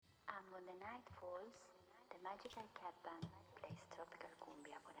Magical Cat Band plays tropical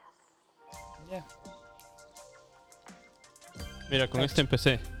cumbia voraz. Ya. Mira, con este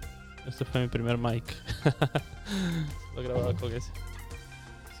empecé. Este fue mi primer mic. Lo grababa con ese.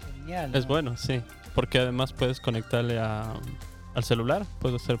 Genial. Es ¿no? bueno, sí. Porque además puedes conectarle al celular.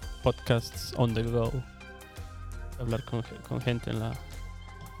 Puedes hacer podcasts on the go. Hablar con gente en la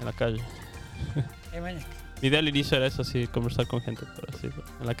calle. Man, Mi idea al inicio era eso, sí, conversar con gente, pero así,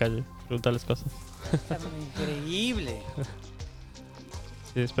 en la calle, preguntarles cosas. está increíble.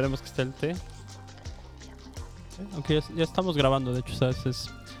 Sí, esperemos que esté el té. Aunque ya estamos grabando, de hecho, ¿sabes?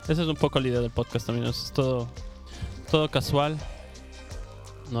 Esa es un poco la idea del podcast también. Es todo casual.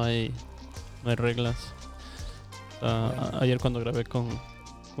 No hay reglas. Bueno. Ayer cuando grabé con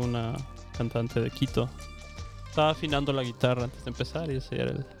una cantante de Quito, estaba afinando la guitarra antes de empezar y ese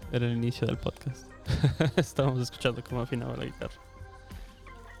era el inicio del podcast. Estábamos escuchando cómo afinaba la guitarra.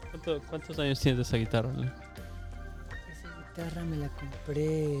 ¿Cuántos años tienes de esa guitarra, Leo? Esa guitarra me la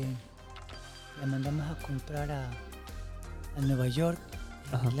compré, la mandamos a comprar a Nueva York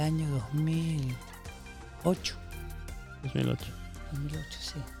en Ajá. el año 2008. 2008. 2008,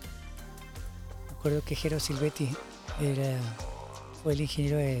 sí. Me acuerdo que Jero Silvetti fue el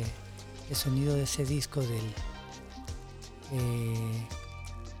ingeniero de sonido de ese disco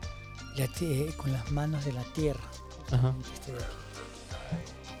con las manos de la tierra. Ajá. Este de aquí.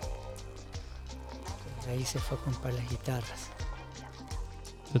 Entonces, ahí se fue a comprar las guitarras.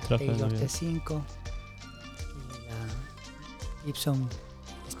 Se trajo de Taylor Navidad. T5 y la Gibson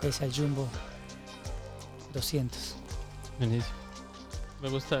Special Jumbo 200. Buenísimo. Me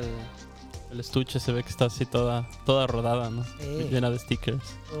gusta el estuche, se ve que está así toda rodada, ¿no? Sí. Llena de stickers.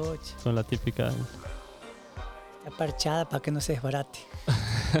 Oye, Con la típica. está parchada para que no se desbarate.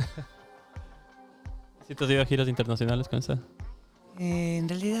 ¿Sí te has ido a giras internacionales con esa? En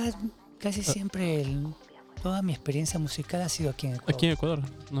realidad, casi siempre toda mi experiencia musical ha sido aquí en Ecuador. Aquí en Ecuador.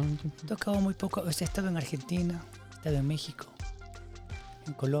 No, He tocado muy poco. He estado en Argentina, he estado en México,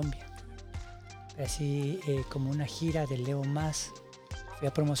 en Colombia. Así como una gira de Leo Más. Fui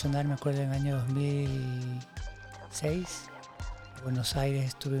a promocionar, me acuerdo, en el año 2006. En Buenos Aires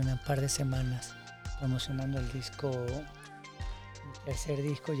estuve un par de semanas promocionando el disco, mi tercer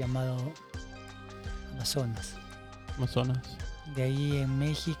disco llamado Amazonas. Amazonas. De ahí en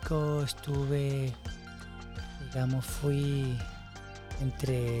México estuve, digamos, fui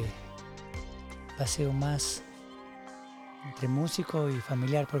entre paseo más entre músico y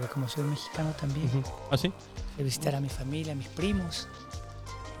familiar, porque como soy mexicano también, Ujú. ¿Ah, sí? fui a visitar a mi familia, a mis primos.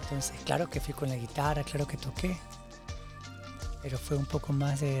 Entonces, claro que fui con la guitarra, claro que toqué, pero fue un poco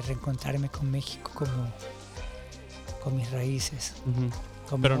más de reencontrarme con México como con mis raíces. Ujú.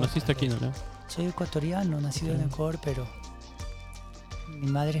 con Pero mi naciste otra aquí, ¿no, raíz. Leo? Soy ecuatoriano, nacido en Ok. Ecuador, pero mi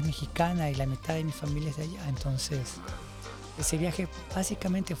madre es mexicana y la mitad de mi familia es de allá. Entonces, ese viaje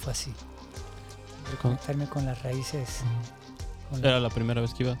básicamente fue así. Reconectarme con las raíces. Con Era la primera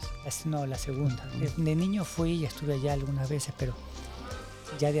vez que ibas. no, la segunda. De niño fui y estuve allá algunas veces, pero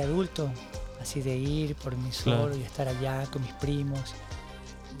ya de adulto, así de ir por mí solo Claro. y estar allá con mis primos,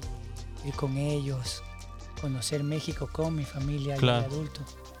 y ir con ellos, conocer México con mi familia ya Claro. de adulto,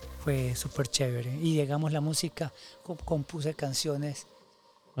 fue súper chévere. Y llegamos la música, compuse canciones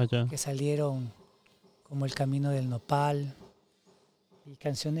Allá. que salieron como El Camino del Nopal y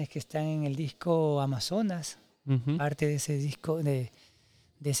canciones que están en el disco Amazonas. Ujú. Parte de ese disco, de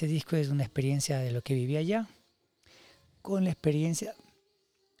ese disco es una experiencia de lo que viví allá, con la experiencia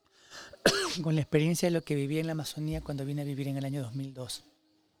de lo que viví en la Amazonía cuando vine a vivir en el año 2002.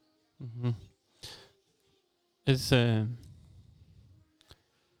 Ujú.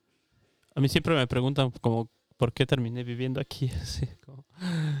 A mí siempre me preguntan como por qué terminé viviendo aquí, así como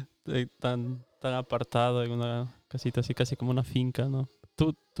tan apartado en una casita así casi como una finca, ¿no?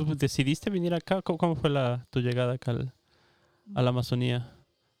 ¿Tú decidiste venir acá? ¿Cómo fue tu llegada acá a la Amazonía?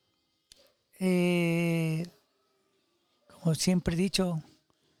 Como siempre he dicho,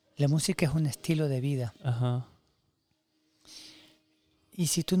 la música es un estilo de vida. Ajá, Y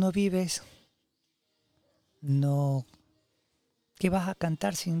si tú no vives, no, ¿qué vas a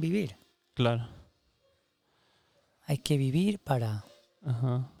cantar sin vivir? claro. Hay que vivir para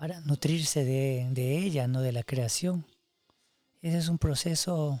Ajá, nutrirse de ella, no de la creación. Ese es un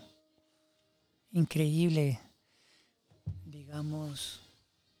proceso increíble, digamos,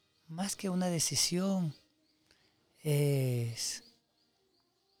 más que una decisión,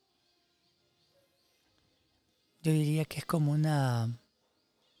 yo diría que es como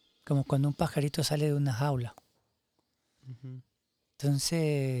cuando un pajarito sale de una jaula. ujú.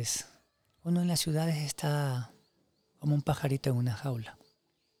 Entonces, uno en las ciudades está como un pajarito en una jaula.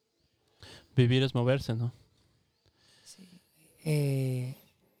 Vivir es moverse, ¿no? eh,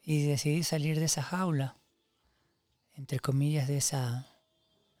 y decidí salir de esa jaula, entre comillas, de esa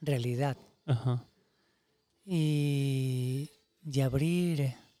realidad Ajá. y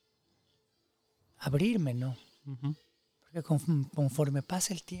abrirme, ¿no? Ujú. Porque conforme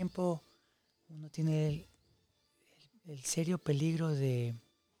pasa el tiempo, uno tiene el serio peligro de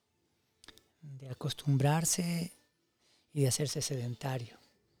acostumbrarse y de hacerse sedentario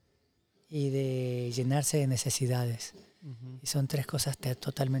y de llenarse de necesidades. Ujú. Y son tres cosas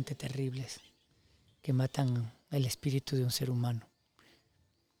totalmente terribles que matan el espíritu de un ser humano.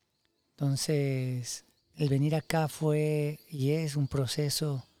 Entonces, el venir acá fue y es un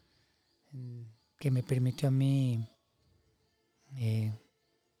proceso mm, que me permitió a mí eh,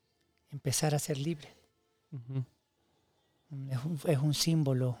 empezar a ser libre. Ujú. Es un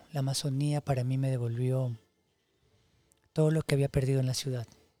símbolo. La Amazonía para mí me devolvió todo lo que había perdido en la ciudad.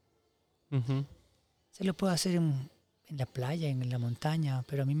 Ujú. Se lo puedo hacer en la playa, en la montaña,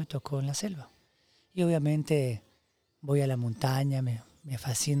 pero a mí me tocó en la selva. Y obviamente voy a la montaña, me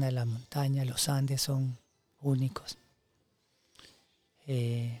fascina la montaña, los Andes son únicos.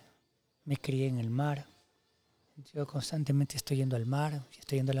 Eh, Me crié en el mar. Yo constantemente estoy yendo al mar,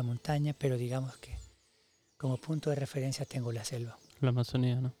 estoy yendo a la montaña, pero digamos que como punto de referencia tengo la selva. La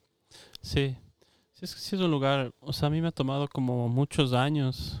Amazonía, ¿no? Sí. Sí es un lugar, o sea, a mí me ha tomado como muchos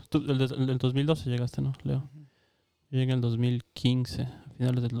años. Tú, el del 2012 llegaste, ¿no, Leo? Ujú. Yo llegué en el 2015, a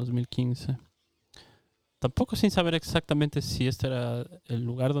finales del 2015. Tampoco sin saber exactamente si este era el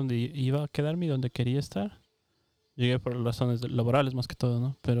lugar donde iba a quedarme y donde quería estar. Llegué por razones laborales más que todo,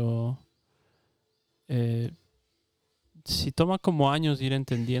 ¿no? Pero eh, si toma como años ir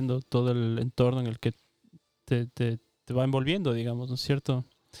entendiendo todo el entorno en el que te va envolviendo, digamos, ¿no es cierto?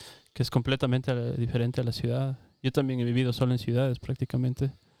 Que es completamente diferente a la ciudad. Yo también he vivido solo en ciudades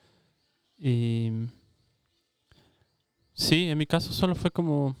prácticamente. Y sí, en mi caso solo fue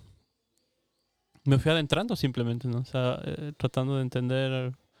como... Me fui adentrando simplemente, ¿no? O sea, tratando de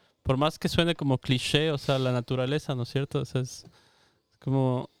entender, por más que suene como cliché, o sea, la naturaleza, ¿no es cierto? O sea, es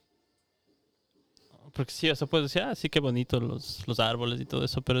como... Porque sí, o sea, puedes decir, ah, sí, qué bonito los árboles y todo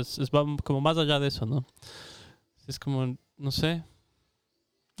eso, pero va como más allá de eso, ¿no? Es como, no sé,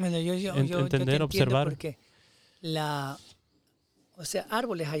 Bueno, yo te entender, entiendo observar. porque o sea,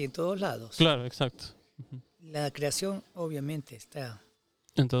 árboles hay en todos lados. Claro, exacto. Ujú. La creación obviamente está,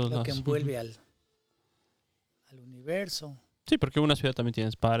 En todos lo que lados. Ujú. envuelve al universo, Sí, porque una ciudad también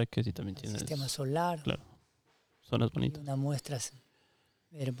tienes parques y también al sistema tienes, solar, claro, zonas y bonitas. una muestra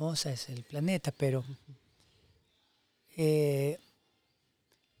hermosa es el planeta, pero Ujú.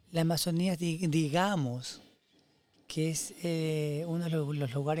 la Amazonía, digamos, que es uno de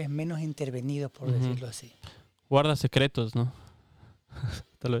los lugares menos intervenidos, por Ujú. decirlo así. Guarda secretos, ¿no?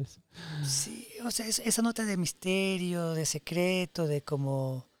 Tal vez. Sí, o sea, esa nota de misterio, de secreto, de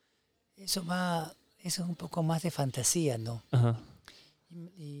como eso es un poco más de fantasía, ¿no? Ajá. Y,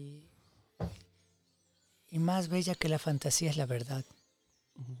 y- y más bella que la fantasía es la verdad,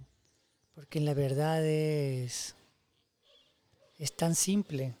 Ujú. porque la verdad es tan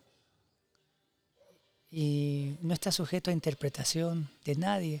simple y no está sujeto a interpretación de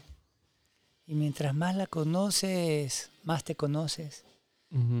nadie. Y mientras más la conoces, más te conoces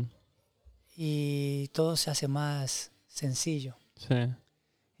Ujú. y todo se hace más sencillo. Sí.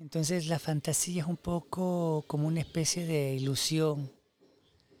 Entonces la fantasía es un poco como una especie de ilusión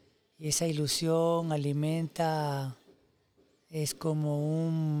y esa ilusión alimenta, es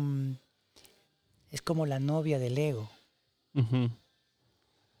como es como la novia del ego, Ujú.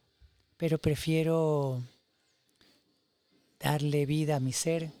 pero prefiero darle vida a mi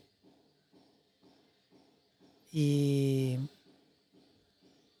ser y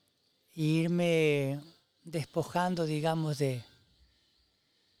irme despojando, digamos, de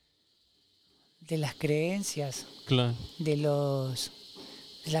las creencias, Claro. de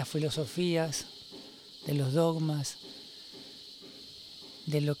las filosofías, de los dogmas,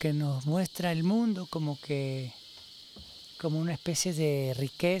 de lo que nos muestra el mundo como una especie de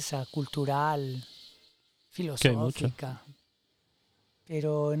riqueza cultural, Que hay mucho. filosófica.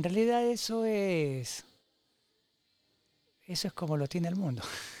 Pero en realidad eso es como lo tiene el mundo,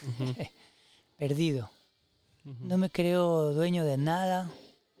 Ujú. perdido. Ujú. No me creo dueño de nada,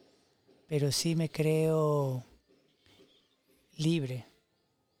 pero sí me creo libre.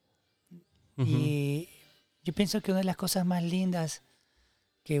 Ujú. Y yo pienso que una de las cosas más lindas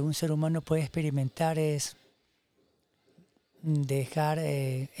que un ser humano puede experimentar es dejar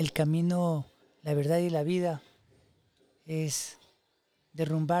el camino, la verdad y la vida, es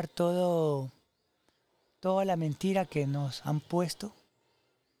derrumbar toda la mentira que nos han puesto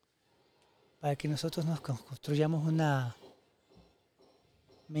para que nosotros nos construyamos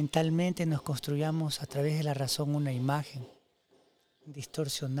mentalmente nos construyamos a través de la razón una imagen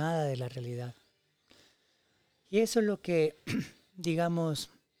distorsionada de la realidad. Y eso es lo que, digamos,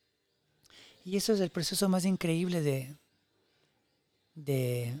 y eso es el proceso más increíble de,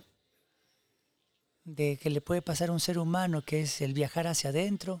 de que le puede pasar a un ser humano, que es el viajar hacia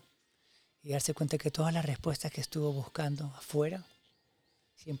adentro y darse cuenta que todas las respuestas que estuvo buscando afuera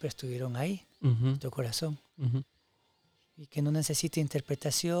siempre estuvieron ahí, en tu corazón. Y que no necesita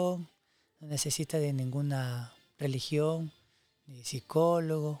interpretación, no necesita de ninguna religión, ni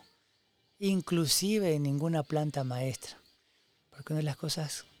psicólogo, inclusive ninguna planta maestra. Porque una de las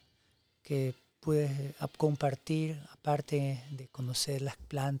cosas que pude compartir, aparte de conocer las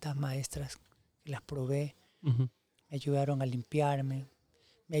plantas maestras, que las probé, me ayudaron a limpiarme,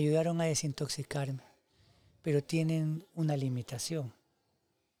 me ayudaron a desintoxicarme, pero tienen una limitación.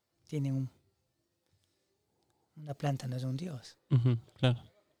 Tienen una planta no es un dios, Claro.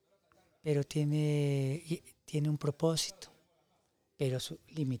 pero tiene un propósito, pero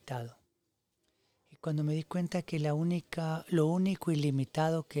limitado. Y cuando me di cuenta que lo único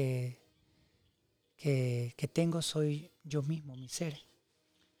ilimitado que tengo soy yo mismo, mi ser.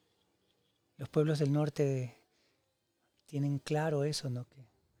 Los pueblos del norte tienen claro eso, ¿no? Que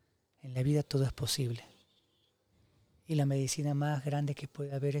en la vida todo es posible. Y la medicina más grande que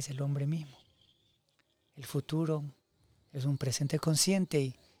puede haber es el hombre mismo. El futuro es un presente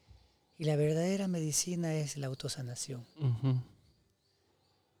consciente y la verdadera medicina es la autosanación.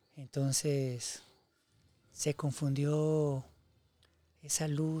 Entonces se confundió esa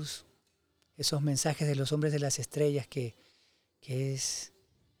luz, esos mensajes de los hombres de las estrellas que es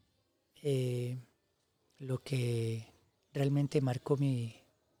lo que realmente marcó mi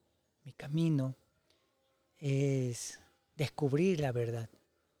camino, es descubrir la verdad.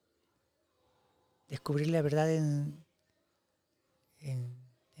 Descubrir la verdad en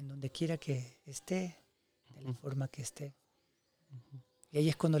donde quiera que esté, de la forma que esté. Y ahí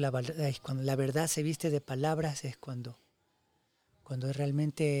es cuando la verdad se viste de palabras, es cuando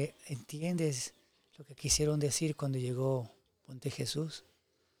realmente entiendes lo que quisieron decir cuando llegó Ponte Jesús,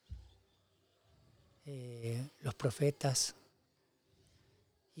 los profetas.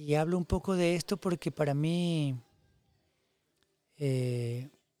 Y hablo un poco de esto porque para mí eso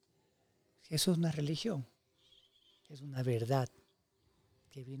es una religión, es una verdad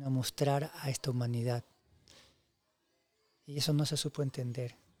que vino a mostrar a esta humanidad. Y eso no se supo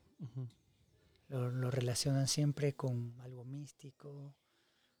entender. Lo relacionan siempre con algo místico,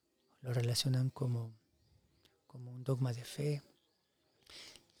 lo relacionan como un dogma de fe.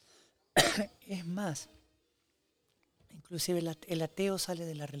 Es más, inclusive el ateo sale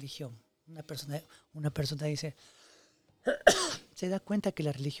de la religión. Una persona dice, se da cuenta que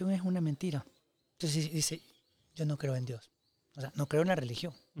la religión es una mentira. Entonces dice, yo no creo en Dios. O sea, no creo en la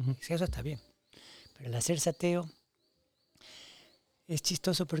religión. Eso está bien. Pero al hacerse ateo, es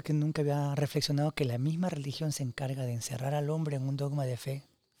chistoso porque nunca había reflexionado que la misma religión se encarga de encerrar al hombre en un dogma de fe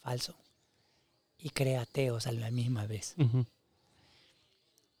falso y crea ateos a la misma vez.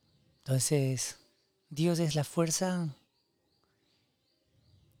 Entonces, Dios es la fuerza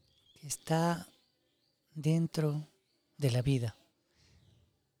que está dentro de la vida.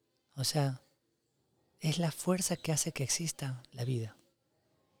 O sea, es la fuerza que hace que exista la vida.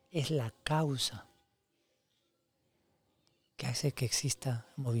 Es la causa que hace que exista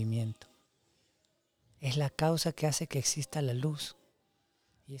movimiento. Es la causa que hace que exista la luz.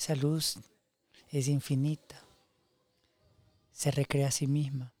 Y esa luz es infinita. Se recrea a sí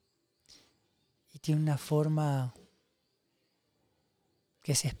misma. Y tiene una forma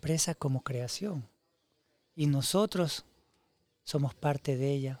que se expresa como creación. Y nosotros somos parte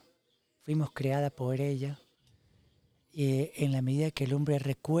de ella. Fuimos creada por ella. Y en la medida que el hombre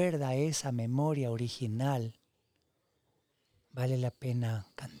recuerda esa memoria original, vale la pena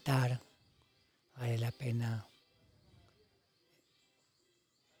cantar, vale la pena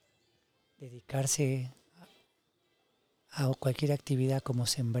dedicarse a cualquier actividad como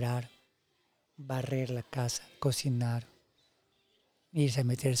sembrar, barrer la casa, cocinar, irse a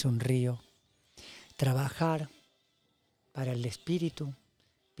meterse a un río, trabajar para el espíritu.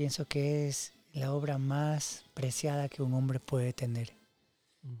 Pienso que es la obra más preciada que un hombre puede tener.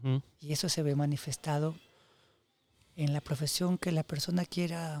 Y eso se ve manifestado en la profesión que la persona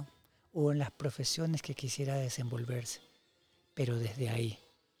quiera o en las profesiones que quisiera desenvolverse, pero desde ahí.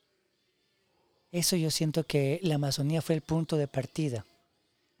 Eso yo siento que la Amazonía fue el punto de partida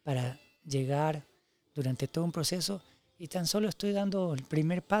para llegar durante todo un proceso y tan solo estoy dando el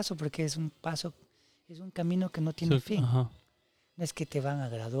primer paso porque es un camino que no tiene fin. No es que te van a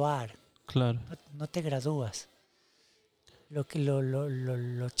graduar. Claro. No te gradúas.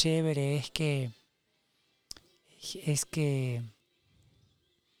 lo chévere es que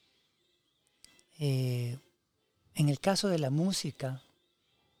en el caso de la música,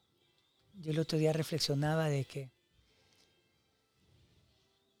 yo el otro día reflexionaba de que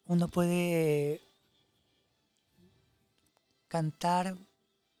uno puede cantar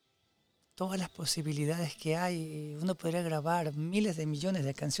todas las posibilidades que hay y uno podría grabar miles de millones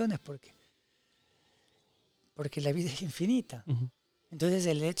de canciones porque la vida es infinita. Ujú. Entonces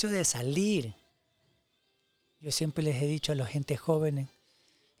el hecho de salir, yo siempre les he dicho a la gente joven,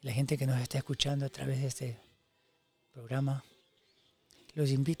 la gente que nos está escuchando a través de este programa, los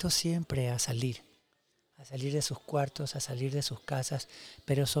invito siempre a salir de sus cuartos, a salir de sus casas,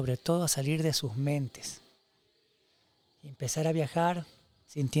 pero sobre todo a salir de sus mentes y empezar a viajar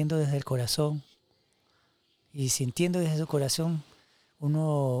sintiendo desde el corazón. Y sintiendo desde su corazón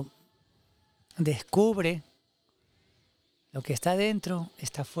uno descubre lo que está dentro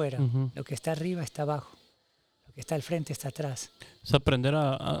está afuera, Ujú. lo que está arriba está abajo, lo que está al frente está atrás. Es aprender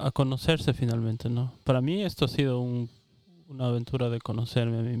a conocerse finalmente, ¿no? Para mí esto ha sido una aventura de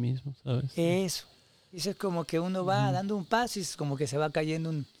conocerme a mí mismo, ¿sabes? Eso es como que uno va Ujú. dando un paso y es como que se va cayendo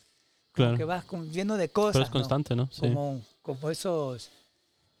como Claro. que vas lleno de Pero es cosas, ¿no? constante, ¿no? Sí.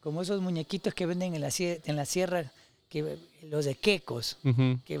 Como esos muñequitos que venden en la sierra, los de quecos,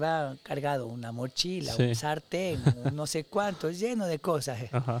 Ujú. que va cargado una mochila, Sí. un sartén, un no sé cuánto, es lleno de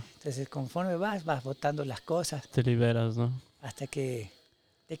cosas. Ajá. Entonces, conforme vas botando las cosas Te liberas, ¿no? hasta que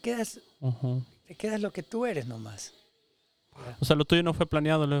te quedas Ujú. lo que tú eres nomás. O sea, lo tuyo no fue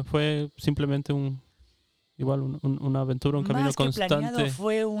planeado, fue simplemente una aventura, un camino Más que planeado constante.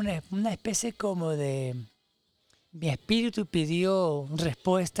 fue una especie como de... Mi espíritu pidió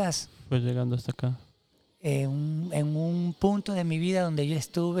respuestas Fue llegando hasta acá. en un punto de mi vida donde yo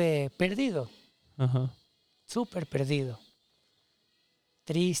estuve perdido, Ajá. súper perdido,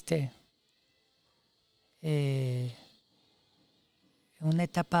 triste, en una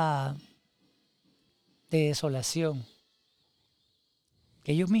etapa de desolación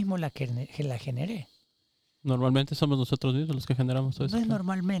que yo mismo la generé. Normalmente somos nosotros mismos los que generamos todo No eso. es Claro,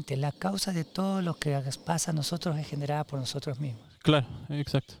 normalmente, la causa de todo lo que pasa a nosotros es generada por nosotros mismos. claro,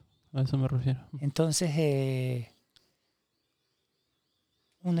 exacto. A eso me refiero. Entonces,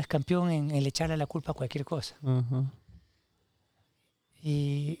 uno es campeón en el echarle la culpa a cualquier cosa. Ajá.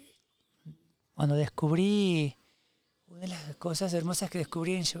 Y cuando descubrí, una de las cosas hermosas que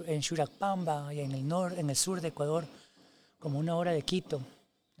descubrí en Churacpamba y en el sur de Ecuador, como una hora de Quito,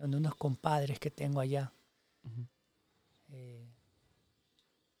 donde unos compadres que tengo allá, Ujú.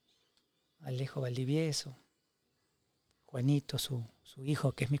 Alejo Valdivieso, Juanito, su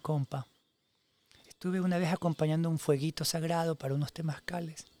hijo, que es mi compa. Estuve una vez acompañando un fueguito sagrado para unos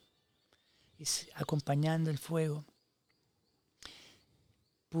temazcales, y acompañando el fuego.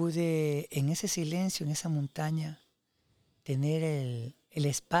 Pude en ese silencio, en esa montaña, tener el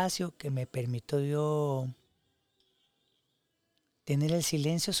espacio que me permitió yo tener el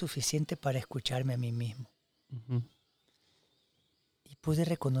silencio suficiente para escucharme a mí mismo. Ujú. Y pude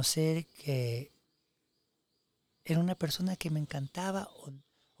reconocer que era una persona que me encantaba,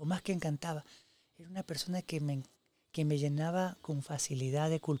 o más que encantaba, era una persona que me llenaba con facilidad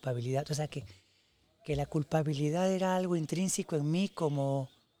de culpabilidad. O sea, que la culpabilidad era algo intrínseco en mí como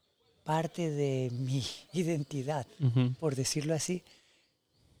parte de mi identidad, Ujú. por decirlo así,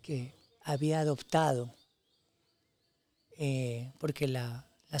 que había adoptado, porque la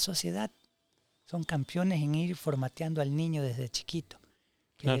sociedad son campeones en ir formateando al niño desde chiquito.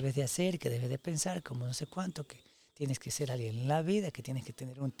 ¿Qué Claro. debes de hacer? ¿Qué debes de pensar? Como no sé cuánto, que tienes que ser alguien en la vida, que tienes que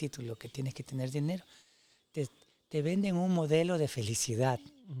tener un título, que tienes que tener dinero. Te venden un modelo de felicidad.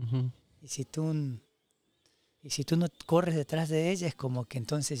 Ujú. Y si tú no corres detrás de ella, es como que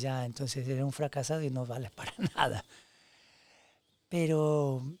entonces eres un fracasado y no vales para nada.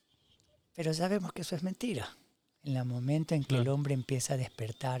 Pero sabemos que eso es mentira. En el momento en que el Claro. hombre empieza a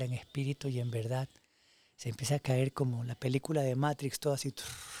despertar en espíritu y en verdad, se empieza a caer como la película de Matrix, todo así.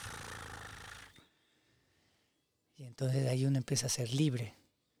 Y entonces ahí uno empieza a ser libre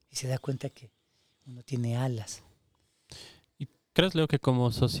y se da cuenta que uno tiene alas. ¿Y crees, Leo, que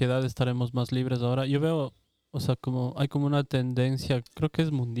como sociedad estaremos más libres ahora? Yo veo, o sea, hay como una tendencia, creo que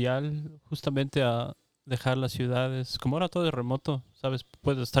es mundial, justamente a dejar las ciudades. Como ahora todo es remoto, ¿sabes?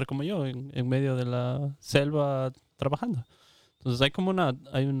 Puedes estar como yo en medio de la selva trabajando. Entonces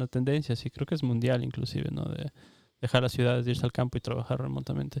hay una tendencia, sí, creo que es mundial inclusive, ¿no? De dejar las ciudades, de irse al campo y trabajar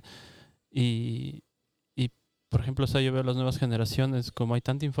remotamente. Y, y por ejemplo, o sea, yo veo las nuevas generaciones, como hay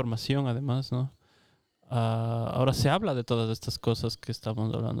tanta información además, ¿no? Ahora se habla de todas estas cosas que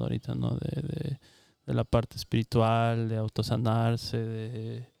estamos hablando ahorita, ¿no? de la parte espiritual, de autosanarse,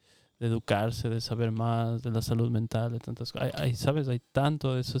 de educarse, de saber más, de la salud mental, de tantas cosas. ¿Sabes? Hay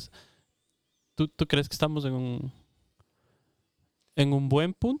tanto de eso. ¿Tú crees que estamos en un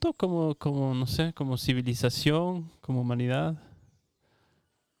buen punto no sé, como civilización, como humanidad?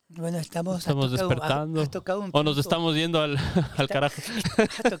 Bueno, ¿Estamos despertando? has tocado un ¿O punto, nos estamos yendo al carajo?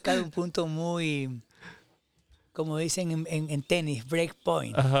 has tocado un punto muy, como dicen en tenis, break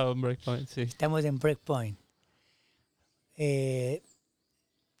point. Ajá, un breakpoint, sí. Estamos en break point. Eh,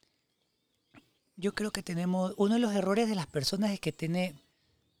 yo creo que tenemos, uno de los errores de las personas es que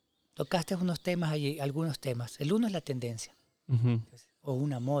tocaste unos temas allí, algunos temas. El uno es la tendencia, Ujú. o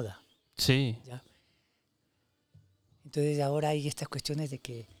una moda, Sí, ¿ya? Entonces ahora hay estas cuestiones de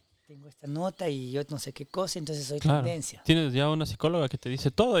que tengo esta nota y yo no sé qué cosa, entonces soy claro. tendencia. Tienes ya una psicóloga que te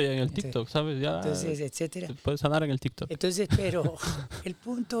dice todo ya en el Entonces- TikTok, ¿sabes? Ya Entonces, etcétera. te puedes sanar en el TikTok. Entonces, pero el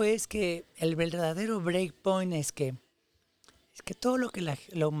punto es que el verdadero breakpoint es que todo lo que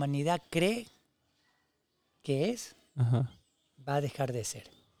la humanidad cree que es, Ajá. va a dejar de ser.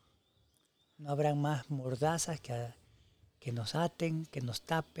 No habrá más mordazas que nos aten, que nos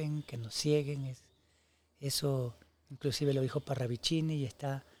tapen, que nos cieguen. Eso inclusive lo dijo Parravicini y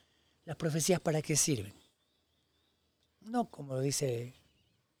está. ¿Las profecías para qué sirven? No como lo dice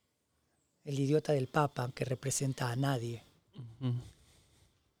el idiota del Papa, que representa a nadie. Ujú.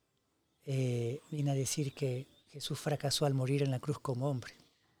 Viene a decir que Jesús fracasó al morir en la cruz como hombre.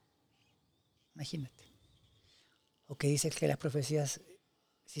 Imagínate. O que dice que las profecías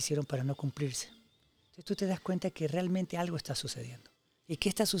se hicieron para no cumplirse. Entonces tú te das cuenta que realmente algo está sucediendo. ¿Y qué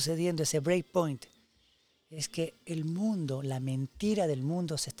está sucediendo? Ese breakpoint es que el mundo, la mentira del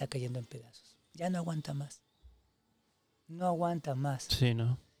mundo se está cayendo en pedazos. Ya no aguanta más. No aguanta más. Sí,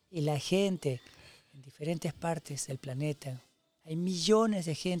 ¿no? Y la gente en diferentes partes del planeta, hay millones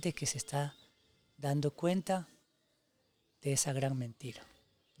de gente que se está dando cuenta de esa gran mentira,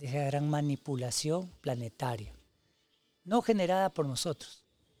 de esa gran manipulación planetaria, no generada por nosotros,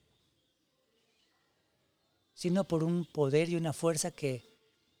 sino por un poder y una fuerza que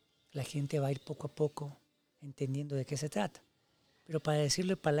la gente va a ir poco a poco entendiendo de qué se trata. Pero para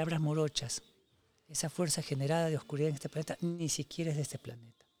decirle palabras morochas, esa fuerza generada de oscuridad en este planeta ni siquiera es de este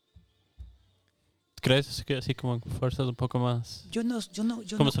planeta. ¿Crees que así como fuerzas un poco más...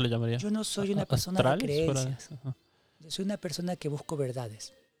 ¿Cómo se le llamaría? Yo no soy una persona de ¿Astrales? creencias. Ajá. Yo soy una persona que busco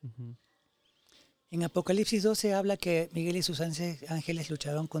verdades. Ujú. En Apocalipsis 12 habla que Miguel y sus ángeles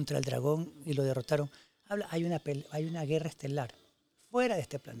lucharon contra el dragón y lo derrotaron. Hay una guerra estelar fuera de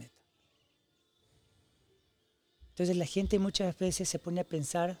este planeta. Entonces la gente muchas veces se pone a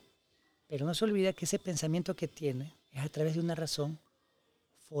pensar, pero no se olvida que ese pensamiento que tiene es a través de una razón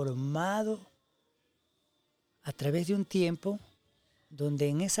formado a través de un tiempo donde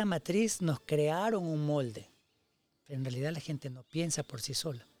en esa matriz nos crearon un molde. Pero en realidad la gente no piensa por sí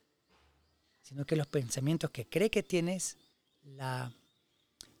sola, sino que los pensamientos que cree que tienes en la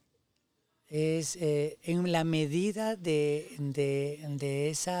medida de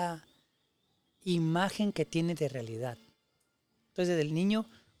esa imagen que tiene de realidad. Entonces, del niño,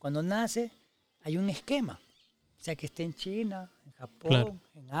 cuando nace, hay un esquema. O sea, que esté en China, en Japón, Claro.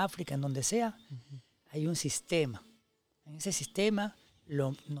 en África, en donde sea, hay un sistema. En ese sistema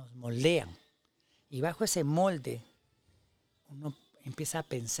nos moldean. Y bajo ese molde, uno empieza a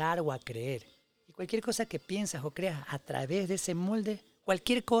pensar o a creer. Y cualquier cosa que piensas o creas a través de ese molde,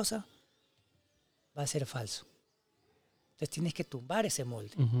 cualquier cosa, va a ser falso. Entonces tienes que tumbar ese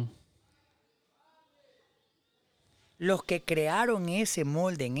molde. Ujú. Los que crearon ese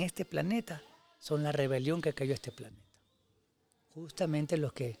molde en este planeta son la rebelión que cayó a este planeta. Justamente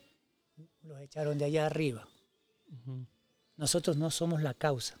los que los echaron de allá arriba. Ujú. Nosotros no somos la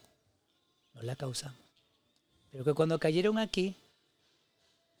causa, no la causamos. Pero que cuando cayeron aquí,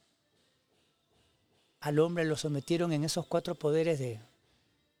 al hombre lo sometieron en esos 4 poderes de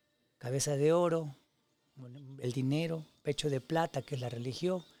cabeza de oro, el dinero, pecho de plata, que es la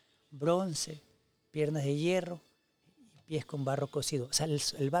religión, bronce, piernas de hierro y pies con barro cocido. O sea,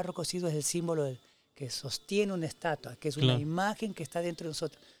 el barro cocido es el símbolo que sostiene una estatua, que es una Claro. imagen que está dentro de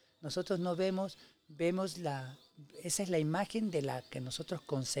nosotros. Nosotros no vemos esa es la imagen de la que nosotros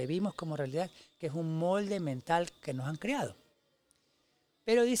concebimos como realidad, que es un molde mental que nos han creado.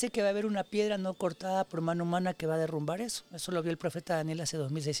 Pero dice que va a haber una piedra no cortada por mano humana que va a derrumbar eso. Eso lo vio el profeta Daniel hace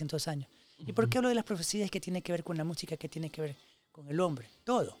 2600 años. ¿Y por qué hablo de las profecías que tienen que ver con la música, que tienen que ver con el hombre?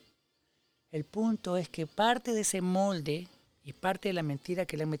 Todo. El punto es que parte de ese molde y parte de la mentira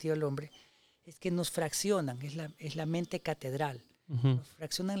que le han metido al hombre es que nos fraccionan, es la mente catedral. Ujú. Nos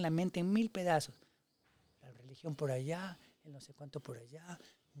fraccionan la mente en 1000 pedazos. La religión por allá, el no sé cuánto por allá,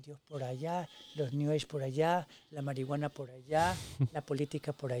 Dios por allá, los New Age por allá, la marihuana por allá, la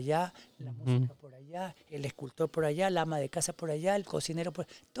política por allá, la música por allá, el escultor por allá, la ama de casa por allá, el cocinero por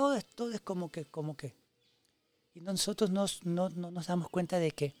allá. Todo es como que. Y nosotros no nos damos cuenta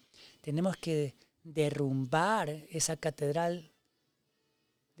de que tenemos que derrumbar esa catedral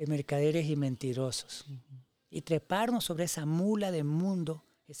de mercaderes y mentirosos y treparnos sobre esa mula de mundo,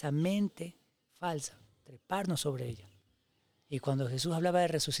 esa mente falsa, treparnos sobre ella. Y cuando Jesús hablaba de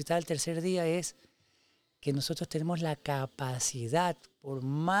resucitar al tercer día es que nosotros tenemos la capacidad, por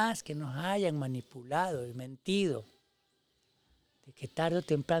más que nos hayan manipulado y mentido, de que tarde o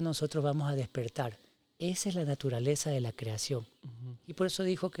temprano nosotros vamos a despertar. Esa es la naturaleza de la creación. Y por eso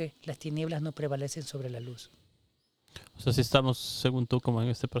dijo que las tinieblas no prevalecen sobre la luz. O sea, si estamos, según tú, como en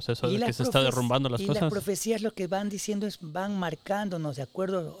este proceso de que se está derrumbando las cosas. Y las profecías lo que van diciendo es, van marcándonos de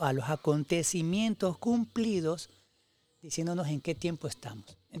acuerdo a los acontecimientos cumplidos, diciéndonos en qué tiempo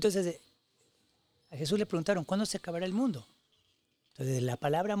estamos. Entonces, a Jesús le preguntaron, ¿cuándo se acabará el mundo? Entonces, la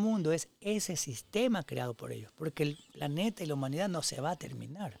palabra mundo es ese sistema creado por ellos, porque el planeta y la humanidad no se va a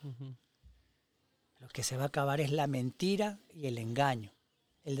terminar. Lo que se va a acabar es la mentira y el engaño.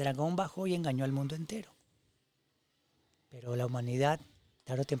 El dragón bajó y engañó al mundo entero. Pero la humanidad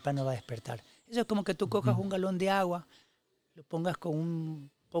tarde o temprano va a despertar. Eso es como que tú cojas un galón de agua, lo pongas con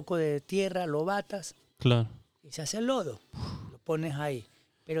un poco de tierra, lo batas, claro, y se hace lodo. Lo pones ahí.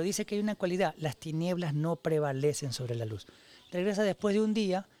 Pero dice que hay una cualidad, las tinieblas no prevalecen sobre la luz. Regresa después de un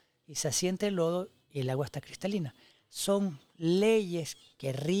día y se asienta el lodo y el agua está cristalina. Son leyes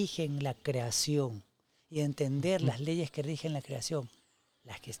que rigen la creación. Y entender las leyes que rigen la creación,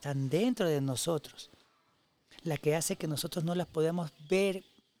 las que están dentro de nosotros, la que hace que nosotros no las podamos ver,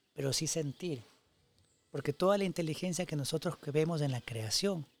 pero sí sentir. Porque toda la inteligencia que nosotros vemos en la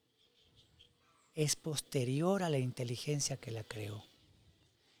creación es posterior a la inteligencia que la creó.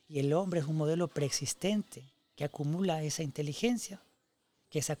 Y el hombre es un modelo preexistente que acumula esa inteligencia,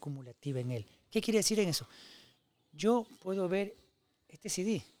 que es acumulativa en él. ¿Qué quiere decir en eso? Yo puedo ver este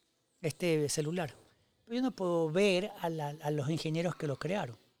CD, este celular, pero yo no puedo ver a los ingenieros que lo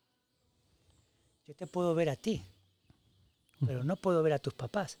crearon. Yo te puedo ver a ti, pero no puedo ver a tus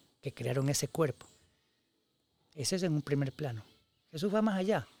papás que crearon ese cuerpo. Ese es en un primer plano. Jesús va más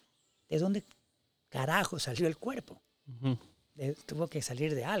allá. ¿De dónde carajo salió el cuerpo? Tuvo que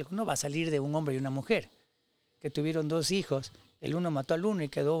salir de algo. No va a salir de un hombre y una mujer que tuvieron 2 hijos. El uno mató al uno y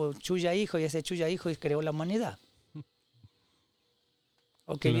quedó chulla hijo, y ese chulla hijo creó la humanidad.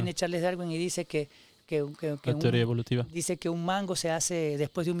 O que viene Charles Darwin y dice que la teoría evolutiva. Dice que un mango se hace,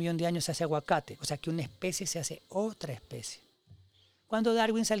 después de 1 millón de años se hace aguacate. O sea, que una especie se hace otra especie. Cuando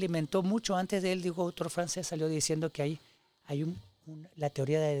Darwin se alimentó mucho antes de él, dijo otro francés, salió diciendo que hay la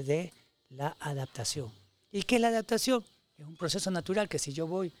teoría de la adaptación. ¿Y qué es la adaptación? Es un proceso natural que si yo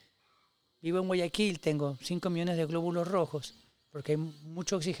vivo en Guayaquil, tengo 5 millones de glóbulos rojos, porque hay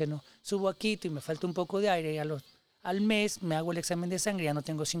mucho oxígeno, subo a Quito y me falta un poco de aire y al mes me hago el examen de sangre, ya no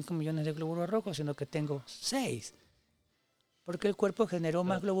tengo 5 millones de glóbulos rojos, sino que tengo 6. Porque el cuerpo generó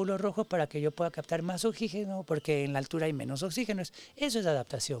más glóbulos rojos para que yo pueda captar más oxígeno, porque en la altura hay menos oxígeno. Eso es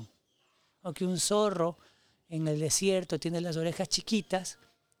adaptación. Aunque un zorro en el desierto tiene las orejas chiquitas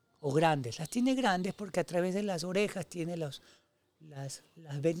o grandes. Las tiene grandes porque a través de las orejas tiene las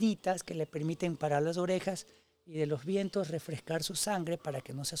venitas que le permiten parar las orejas y de los vientos refrescar su sangre para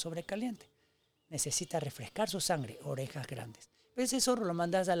que no se sobrecaliente. Necesita refrescar su sangre, orejas grandes. Pero ese zorro lo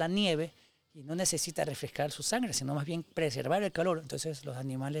mandas a la nieve y no necesita refrescar su sangre, sino más bien preservar el calor. Entonces los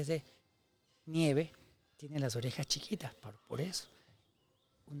animales de nieve tienen las orejas chiquitas, por eso.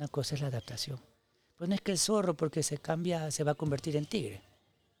 Una cosa es la adaptación. Pues no es que el zorro, porque se cambia, se va a convertir en tigre.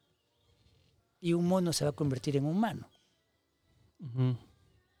 Y un mono se va a convertir en humano.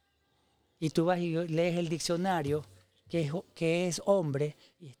 Y tú vas y lees el diccionario, que es hombre,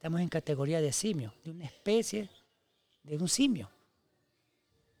 y estamos en categoría de simio, de una especie, de un simio,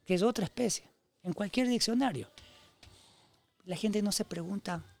 que es otra especie, en cualquier diccionario. La gente no se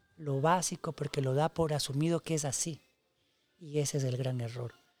pregunta lo básico porque lo da por asumido que es así. Y ese es el gran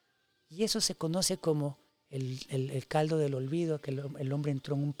error. Y eso se conoce como el caldo del olvido, que el hombre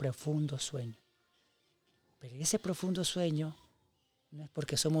entró en un profundo sueño. Pero ese profundo sueño no es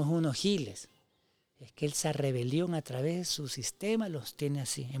porque somos unos giles, es que esa rebelión a través de su sistema los tiene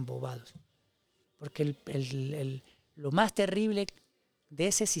así, embobados. Porque lo más terrible de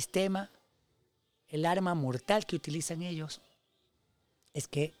ese sistema, el arma mortal que utilizan ellos, es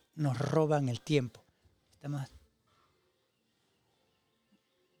que nos roban el tiempo. Estamos...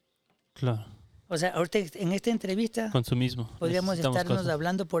 Claro. O sea, ahorita en esta entrevista Consumismo. podríamos estarnos cosas.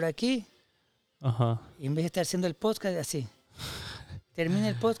 hablando por aquí, Ajá. y en vez de estar haciendo el podcast así. Termina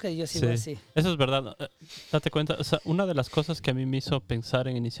el podcast y yo sigo Sí. así. Eso es verdad. Date cuenta, o sea, una de las cosas que a mí me hizo pensar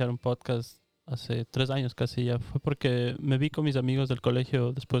en iniciar un podcast hace 3 años casi ya fue porque me vi con mis amigos del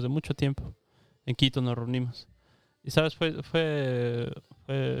colegio después de mucho tiempo. En Quito nos reunimos. Y sabes,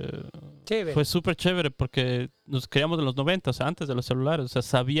 Chévere. fue súper chévere porque nos criamos en los 90, o sea, antes de los celulares. O sea,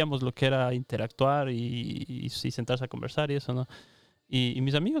 sabíamos lo que era interactuar y sentarse a conversar y eso, ¿no? Y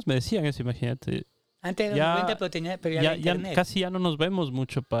mis amigos me decían eso, imagínate. Antes de los Ya- 90, pero ya había internet. Casi ya no nos vemos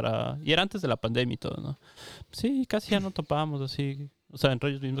mucho para... Y era antes de la pandemia y todo, ¿no? Sí, casi ya no topábamos así. O sea, entre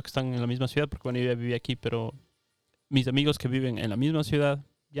ellos mismos que están en la misma ciudad, porque bueno, yo ya vivía aquí, pero mis amigos que viven en la misma ciudad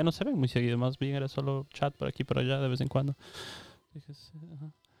ya no se ven muy seguido. Más bien era solo chat por aquí, por allá, de vez en cuando. Dije, sí,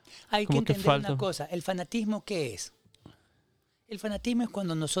 ajá. Hay que como que entender falta. una cosa. ¿El fanatismo qué es? El fanatismo es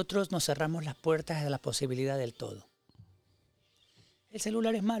cuando nosotros nos cerramos las puertas a la posibilidad del todo. ¿El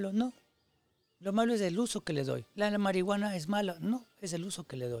celular es malo? No. Lo malo es el uso que le doy. ¿La marihuana es mala? No, es el uso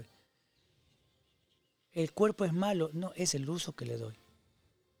que le doy. ¿El cuerpo es malo? No, es el uso que le doy.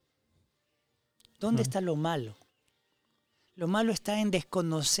 ¿Dónde está lo malo? Lo malo está en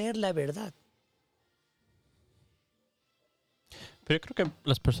desconocer la verdad. Pero yo creo que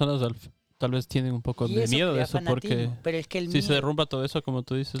las personas tal vez tienen un poco Y de eso miedo de crea eso, porque fanatismo. Pero es que el si miedo, se derrumba todo eso, como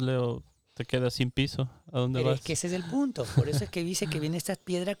tú dices, Leo, te quedas sin piso. ¿A dónde pero vas? es que ese es el punto. Por eso es que dice que viene esta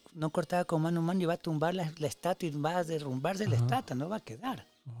piedra no cortada con mano humana y va a tumbar la estatua y va a derrumbarse la Ajá. estatua, no va a quedar.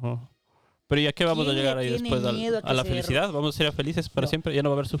 Ajá. Pero ¿ya qué vamos a ¿Quién le llegar ahí tiene después? miedo a que ¿A la se felicidad? ¿Vamos a ser felices para No. siempre? ¿Ya no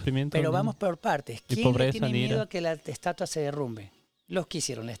va a haber sufrimiento? Pero ni- vamos por partes. Ni ¿Quién le pobreza, tiene ni miedo ira. a que la estatua se derrumbe? Los que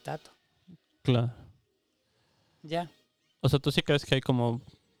hicieron la estatua. Claro. ¿Ya? O sea, ¿tú sí crees que hay como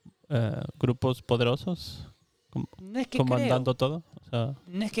grupos poderosos No es que comandando creo. todo? O sea,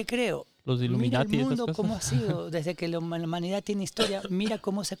 No es que creo. los Mira Illuminati y el esas mundo cosas. cómo ha sido desde que la humanidad tiene historia. Mira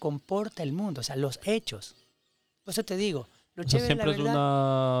cómo se comporta el mundo, o sea, los hechos. Por eso te digo, lo O sea, chévere, la siempre es verdad,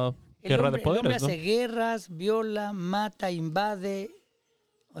 una guerra el de hombre poderes, ¿no? hace guerras, viola, mata, invade,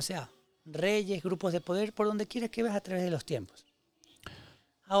 o sea, reyes, grupos de poder, por donde quieras que veas a través de los tiempos.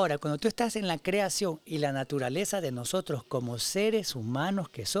 Ahora, cuando tú estás en la creación y la naturaleza de nosotros como seres humanos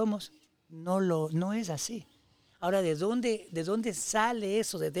que somos, no es así. Ahora, ¿de dónde sale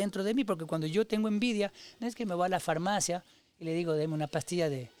eso de dentro de mí? Porque cuando yo tengo envidia, no es que me voy a la farmacia y le digo, deme una pastilla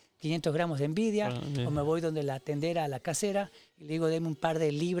de 500 gramos de envidia, Ah, bien. o me voy donde la tendera, a la casera, y le digo, deme un par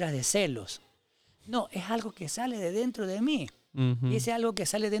de libras de celos. No, es algo que sale de dentro de mí. Ujú. Y ese algo que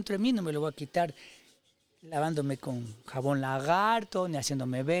sale dentro de mí no me lo voy a quitar lavándome con jabón lagarto, ni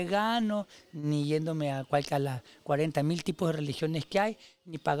haciéndome vegano, ni yéndome a las 40.000 tipos de religiones que hay,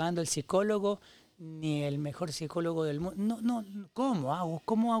 ni pagando el psicólogo, ni el mejor psicólogo del mundo. No,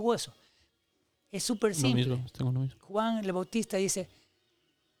 ¿cómo hago eso? Es súper Lo simple. mismo, tengo lo mismo. Juan el Bautista dice,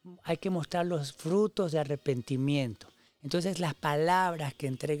 hay que mostrar los frutos de arrepentimiento. Entonces las palabras que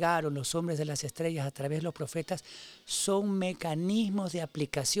entregaron los hombres de las estrellas a través de los profetas son mecanismos de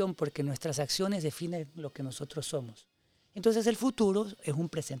aplicación porque nuestras acciones definen lo que nosotros somos. Entonces el futuro es un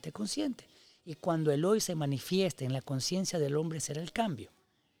presente consciente. Y cuando el hoy se manifieste en la conciencia del hombre será el cambio.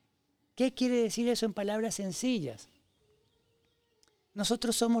 ¿Qué quiere decir eso en palabras sencillas?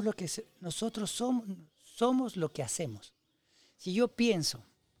 Nosotros somos lo que hacemos. Si yo pienso,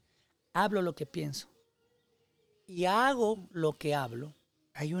 hablo lo que pienso y hago lo que hablo,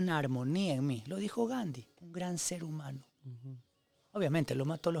 hay una armonía en mí. Lo dijo Gandhi, un gran ser humano. Obviamente lo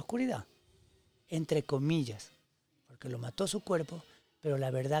mató la oscuridad, entre comillas, porque lo mató su cuerpo, pero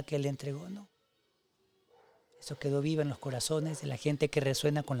la verdad que él entregó no. Eso quedó vivo en los corazones de la gente que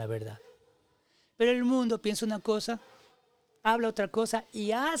resuena con la verdad. Pero el mundo piensa una cosa, habla otra cosa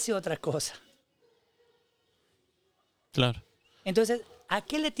y hace otra cosa. Claro. Entonces, ¿a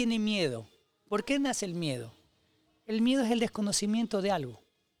qué le tiene miedo? ¿Por qué nace el miedo? El miedo es el desconocimiento de algo.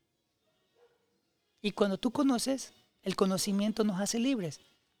 Y cuando tú conoces, el conocimiento nos hace libres.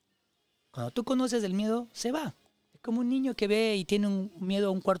 Cuando tú conoces el miedo, se va. Es como un niño que ve y tiene un miedo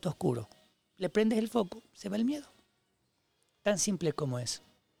a un cuarto oscuro. Le prendes el foco, se va el miedo. Tan simple como eso.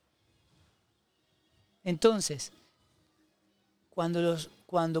 Entonces,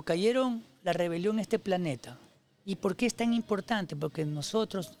 cuando cayeron la rebelión en este planeta, ¿y por qué es tan importante? Porque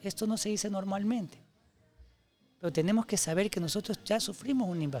nosotros, esto no se dice normalmente, pero tenemos que saber que nosotros ya sufrimos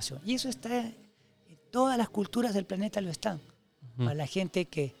una invasión. Y eso está, en todas las culturas del planeta lo están. Para la gente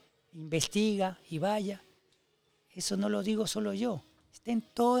que investiga y vaya, eso no lo digo solo yo, está en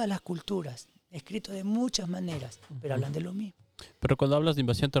todas las culturas, escrito de muchas maneras, pero hablan de lo mismo. Pero cuando hablas de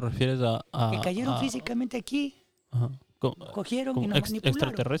invasión te refieres Que cayeron físicamente aquí, Ajá. cogieron y ¿Como nos manipularon.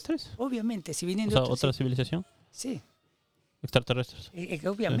 extraterrestres? Obviamente, si vienen O de sea, otro otra civilización. sí. extraterrestres.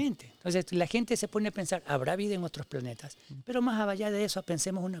 Obviamente. Entonces la gente se pone a pensar, ¿habrá vida en otros planetas? Pero más allá de eso,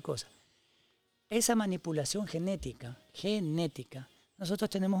 pensemos una cosa. Esa manipulación genética, nosotros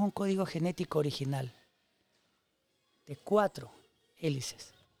tenemos un código genético original de 4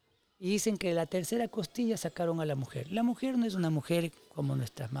 hélices. Y dicen que de la tercera costilla sacaron a la mujer. La mujer no es una mujer como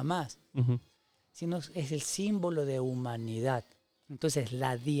nuestras mamás, Ujú. sino es el símbolo de humanidad. Entonces,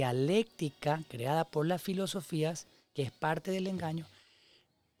 la dialéctica creada por las filosofías, que es parte del engaño,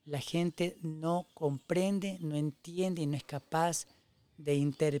 la gente no comprende, no entiende y no es capaz de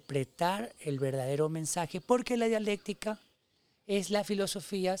interpretar el verdadero mensaje, porque la dialéctica es las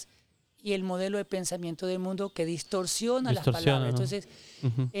filosofías y el modelo de pensamiento del mundo que distorsiona las palabras. ¿no? Entonces,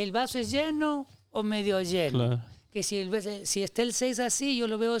 Ujú. ¿el vaso es lleno o medio lleno? Claro, Que si está el 6 así, yo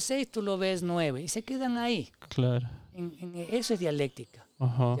lo veo 6, tú lo ves 9. Y se quedan ahí. claro. Eso es dialéctica.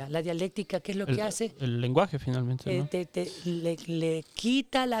 Ajá. ¿Ya? La dialéctica, ¿qué es lo que hace? El lenguaje finalmente, ¿no? Le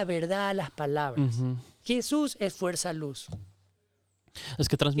quita la verdad a las palabras. Ujú. Jesús es fuerza luz. Es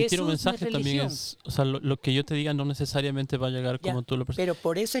que transmitir un Jesús no es mensaje también religión. es, o sea, lo que yo te diga no necesariamente va a llegar Ya, como tú lo percibes. pero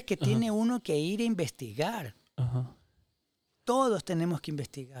por eso es que tiene uno que ir a investigar. Ajá. Todos tenemos que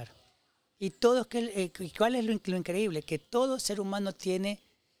investigar. Y todos, ¿cuál es lo increíble? Que todo ser humano tiene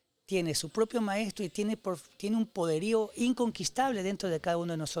su propio maestro y tiene un poderío inconquistable dentro de cada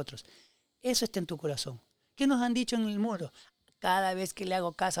uno de nosotros. Eso está en tu corazón. ¿Qué nos han dicho en el muro? Cada vez que le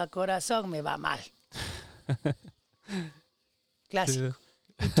hago caso al corazón me va mal. Clásico.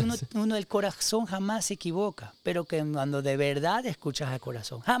 Y uno del corazón jamás se equivoca, pero que cuando de verdad escuchas al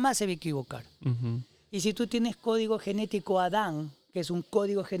corazón, jamás se va a equivocar. Ujú. Y si tú tienes código genético Adán, que es un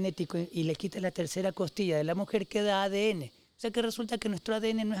código genético, y le quitas la tercera costilla de la mujer, queda ADN. O sea que resulta que nuestro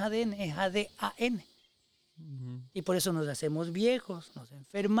ADN no es ADN, es ADAN. Ujú. Y por eso nos hacemos viejos, nos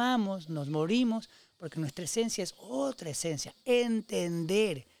enfermamos, nos morimos, porque nuestra esencia es otra esencia.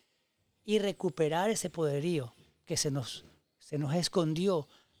 Entender y recuperar ese poderío que se nos escondió,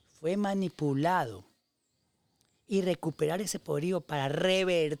 fue manipulado. Y recuperar ese poderío para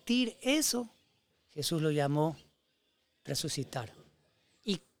revertir eso, Jesús lo llamó resucitar.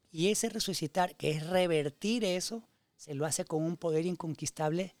 Y ese resucitar, que es revertir eso, se lo hace con un poder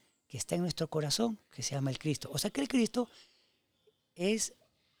inconquistable que está en nuestro corazón, que se llama el Cristo. O sea que el Cristo es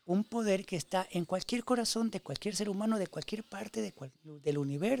un poder que está en cualquier corazón de cualquier ser humano, de cualquier parte del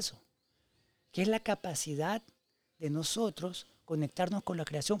universo, que es la capacidad de nosotros conectarnos con la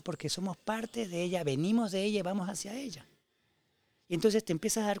creación, porque somos parte de ella, venimos de ella y vamos hacia ella. Y entonces te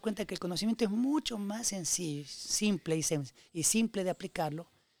empiezas a dar cuenta que el conocimiento es mucho más sencillo, simple y simple de aplicarlo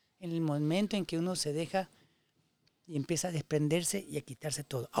en el momento en que uno se deja y empieza a desprenderse y a quitarse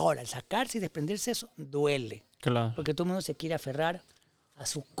todo. Ahora, al sacarse y desprenderse eso, duele. Claro. Porque todo el mundo se quiere aferrar a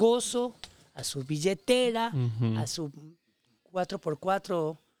su coso, a su billetera, Ujú. a su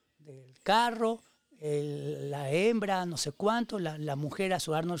 4x4 del carro, la hembra, no sé cuánto, la mujer a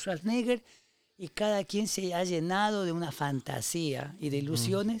su Arnold Schwarzenegger, y cada quien se ha llenado de una fantasía y de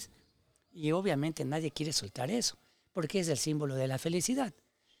ilusiones, y obviamente nadie quiere soltar eso, porque es el símbolo de la felicidad.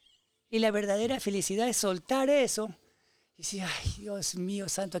 Y la verdadera felicidad es soltar eso y decir, ay, Dios mío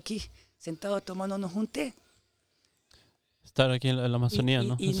santo, aquí sentado tomándonos un té. Estar aquí en la Amazonía,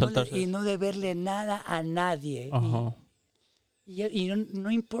 ¿no? Y no deberle nada a nadie. Ajá. Y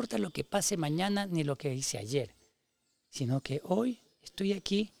no importa lo que pase mañana ni lo que hice ayer, sino que hoy estoy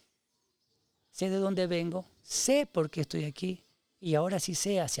aquí, sé de dónde vengo, sé por qué estoy aquí y ahora sí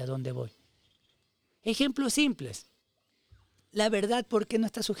sé hacia dónde voy. Ejemplos simples. La verdad, ¿por qué no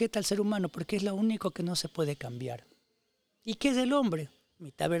está sujeta al ser humano? Porque es lo único que no se puede cambiar. ¿Y qué es el hombre?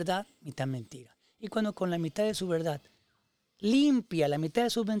 Mitad verdad, mitad mentira. Y cuando con la mitad de su verdad limpia la mitad de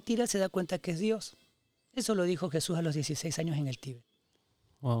sus mentiras, se da cuenta que es Dios. Eso lo dijo Jesús a los 16 años en el Tíbet.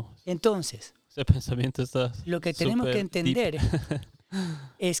 Wow. Entonces, Ese pensamiento está lo que tenemos que súper entender deep.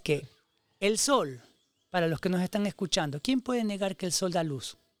 es que el sol, para los que nos están escuchando, ¿quién puede negar que el sol da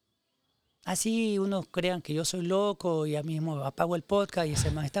luz? Así unos crean que yo soy loco y ya mismo apago el podcast y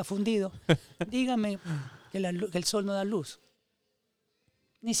ese man está fundido. Dígame que el sol no da luz.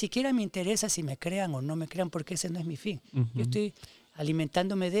 Ni siquiera me interesa si me crean o no me crean, porque ese no es mi fin. Ujú. Yo estoy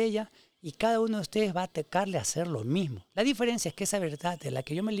alimentándome de ella y cada uno de ustedes va a tocarle a hacer lo mismo. La diferencia es que esa verdad de la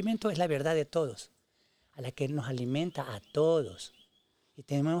que yo me alimento es la verdad de todos, a la que nos alimenta a todos. Y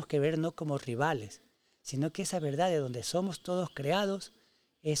tenemos que ver no como rivales, sino que esa verdad de donde somos todos creados,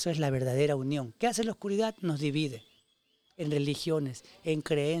 eso es la verdadera unión. ¿Qué hace la oscuridad? Nos divide en religiones, en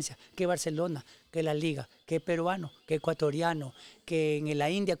creencias, que Barcelona, que la Liga, que peruano, que ecuatoriano, que en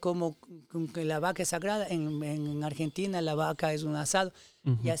la India como que la vaca es sagrada, en Argentina la vaca es un asado,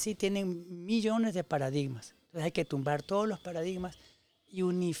 Ujú. y así tienen millones de paradigmas. Entonces hay que tumbar todos los paradigmas y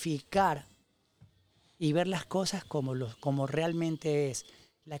unificar y ver las cosas como realmente es.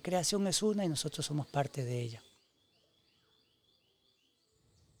 La creación es una y nosotros somos parte de ella.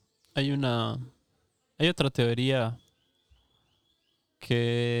 Hay otra teoría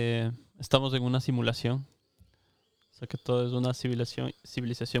que estamos en una simulación. O sea, que todo es una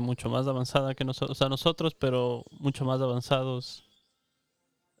civilización mucho más avanzada que nosotros. O sea, nosotros, pero mucho más avanzados,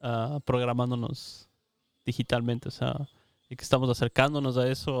 programándonos digitalmente. O sea, y que estamos acercándonos a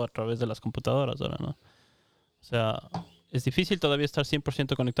eso a través de las computadoras ahora, ¿no? O sea, es difícil todavía estar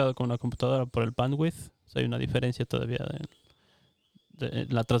 100% conectado con una computadora por el bandwidth. O sea, hay una diferencia todavía de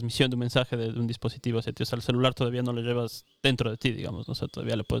la transmisión de un mensaje de un dispositivo hacia ti. O sea, el celular todavía no lo llevas dentro de ti, digamos, ¿no? O sea,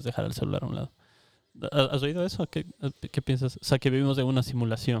 todavía le puedes dejar el celular a un lado. ¿Has oído eso? ¿Qué piensas? O sea, que vivimos en una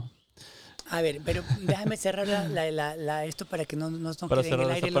simulación. A ver, pero déjame cerrar esto para que no Para quede en el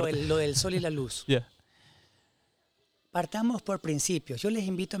cerrar aire esa parte. lo del sol y la luz. Yeah. Partamos por principios. Yo les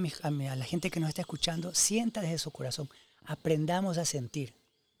invito a la gente que nos está escuchando, sienta desde su corazón. Aprendamos a sentir.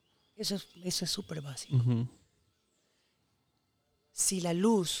 Eso es súper básico. Uh-huh. Si la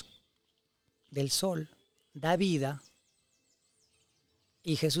luz del sol da vida,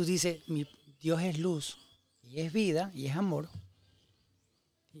 y Jesús dice, Dios es luz, y es vida, y es amor,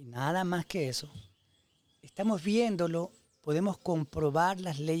 y nada más que eso, estamos viéndolo, podemos comprobar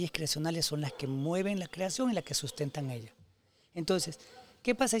las leyes creacionales son las que mueven la creación y las que sustentan ella. Entonces,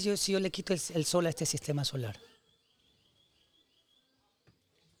 ¿qué pasa si yo le quito el sol a este sistema solar?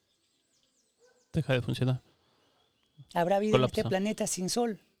 Deja de funcionar. ¿Habrá vida en este Colapsa. planeta sin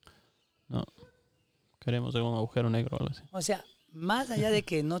sol? No. Queremos un agujero negro o algo así. O sea, más allá de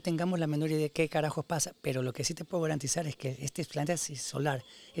que no tengamos la menor idea de qué carajos pasa, pero lo que sí te puedo garantizar es que este planeta solar,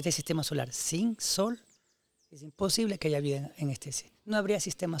 este sistema solar sin sol, es imposible que haya vida en este. No habría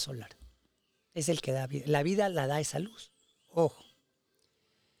sistema solar. Es el que da vida. La vida la da esa luz. Ojo.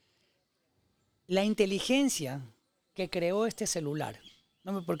 La inteligencia que creó este celular,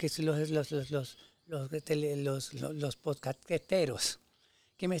 no porque si los podcasteros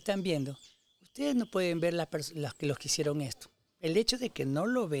que me están viendo, ustedes no pueden ver los que hicieron esto. El hecho de que no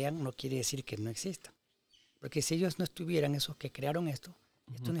lo vean no quiere decir que no exista. Porque si ellos no estuvieran, esos que crearon esto,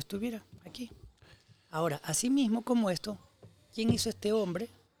 esto no estuviera aquí. Ahora, así mismo como esto, ¿quién hizo este hombre,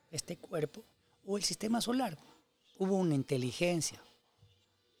 este cuerpo, o el sistema solar? Hubo una inteligencia.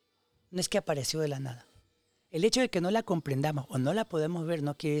 No es que apareció de la nada. El hecho de que no la comprendamos o no la podemos ver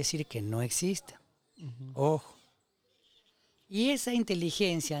no quiere decir que no exista. Ojo. Y esa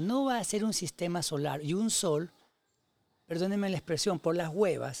inteligencia no va a ser un sistema solar y un sol, perdónenme la expresión, por las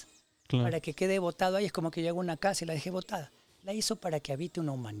huevas, Claro. para que quede botado ahí. Es como que yo hago una casa y la dejé botada. La hizo para que habite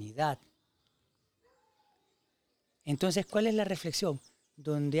una humanidad. Entonces, ¿cuál es la reflexión?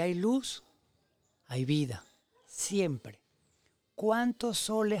 Donde hay luz, hay vida. Siempre. ¿Cuántos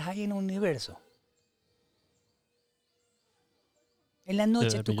soles hay en el universo? En la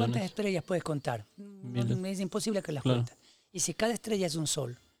noche, ¿tú cuántas Millones. estrellas puedes contar? Miles. Es imposible que las Claro. cuentes. Y si cada estrella es un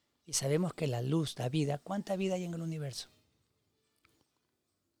sol, y sabemos que la luz da vida, ¿cuánta vida hay en el universo?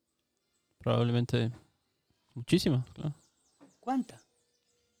 Probablemente muchísima. Claro. ¿Cuánta?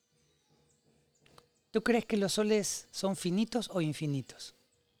 ¿Tú crees que los soles son finitos o infinitos?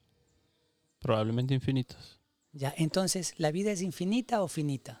 Probablemente infinitos. Ya, entonces, ¿la vida es infinita o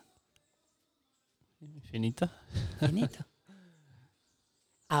finita? ¿Infinita? Finita.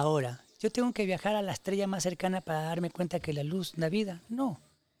 Ahora, ¿yo tengo que viajar a la estrella más cercana para darme cuenta que la luz da vida? No.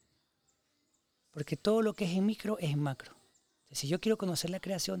 Porque todo lo que es en micro es en macro. Entonces, si yo quiero conocer la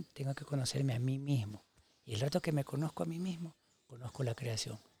creación, tengo que conocerme a mí mismo. Y el rato que me conozco a mí mismo, conozco la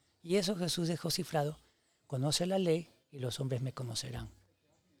creación. Y eso Jesús dejó cifrado. Conoce la ley y los hombres me conocerán.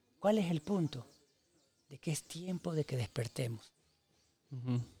 ¿Cuál es el punto? De que es tiempo de que despertemos.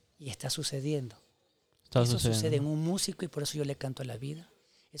 Uh-huh. Y está sucediendo. Está Eso sucediendo. sucede en un músico y por eso yo le canto a la vida.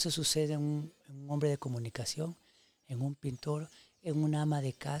 Eso sucede en un hombre de comunicación, en un pintor, en una ama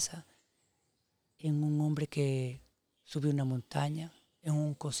de casa, en un hombre que sube una montaña, en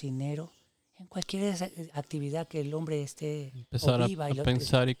un cocinero, en cualquier actividad que el hombre esté Empezar o a viva.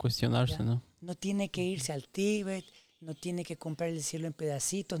 pensar y cuestionarse, ¿ya? ¿no? No tiene que irse al Tíbet, no tiene que comprar el cielo en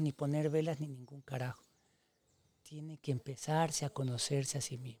pedacitos, ni poner velas, ni ningún carajo. Tiene que empezarse a conocerse a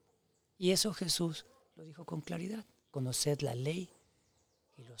sí mismo. Y eso Jesús lo dijo con claridad. Conoced la ley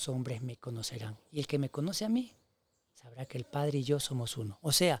y los hombres me conocerán. Y el que me conoce a mí, sabrá que el Padre y yo somos uno.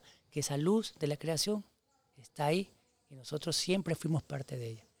 O sea, que esa luz de la creación está ahí y nosotros siempre fuimos parte de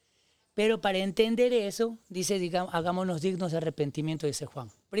ella. Pero para entender eso, dice, digamos, hagámonos dignos de arrepentimiento, dice Juan.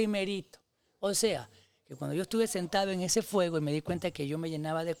 Primerito. O sea, que cuando yo estuve sentado en ese fuego y me di cuenta que yo me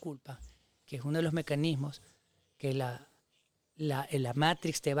llenaba de culpa, que es uno de los mecanismos que la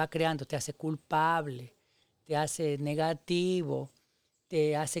Matrix te va creando, te hace culpable, te hace negativo,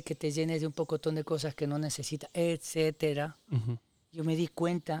 te hace que te llenes de un pocotón de cosas que no necesitas, etcétera. Ujú. Yo me di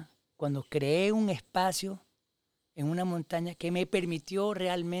cuenta cuando creé un espacio en una montaña que me permitió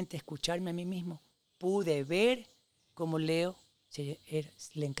realmente escucharme a mí mismo. Pude ver cómo Leo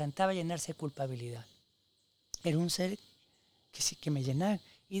le encantaba llenarse de culpabilidad. Era un ser que me llenaba.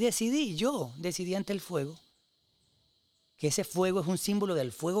 Y yo decidí ante el fuego, que ese fuego es un símbolo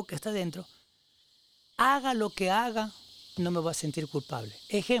del fuego que está dentro. Haga lo que haga, no me voy a sentir culpable.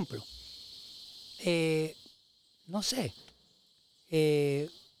 Ejemplo, no sé,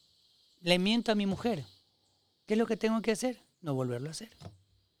 le miento a mi mujer. ¿Qué es lo que tengo que hacer? No volverlo a hacer.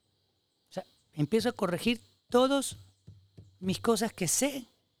 O sea, empiezo a corregir todas mis cosas que sé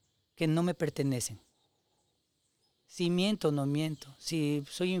que no me pertenecen. Si miento, no miento. Si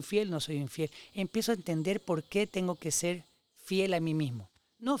soy infiel, no soy infiel. Empiezo a entender por qué tengo que ser fiel a mí mismo.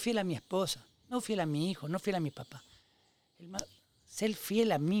 No fiel a mi esposa, no fiel a mi hijo, no fiel a mi papá. Ser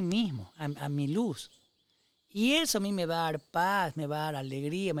fiel a mí mismo, a mi luz. Y eso a mí me va a dar paz, me va a dar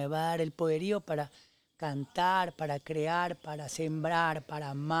alegría, me va a dar el poderío para cantar, para crear, para sembrar, para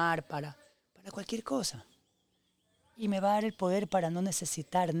amar, para cualquier cosa. Y me va a dar el poder para no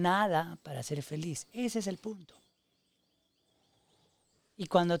necesitar nada para ser feliz. Ese es el punto. Y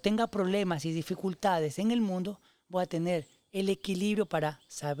cuando tenga problemas y dificultades en el mundo, voy a tener el equilibrio para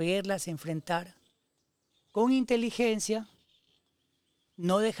saberlas enfrentar con inteligencia,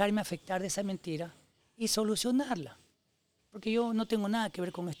 no dejarme afectar de esa mentira y solucionarla. Porque yo no tengo nada que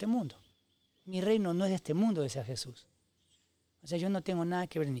ver con este mundo. Mi reino no es de este mundo, decía Jesús. O sea, yo no tengo nada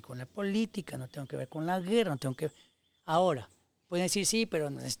que ver ni con la política, no tengo que ver con la guerra, no tengo que ver. Ahora, pueden decir, sí,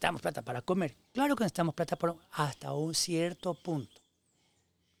 pero necesitamos plata para comer. Claro que necesitamos plata hasta un cierto punto.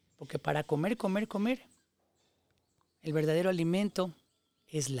 Porque para comer, el verdadero alimento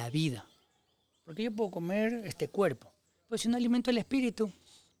es la vida. Porque yo puedo comer este cuerpo. Pues si no alimento el espíritu,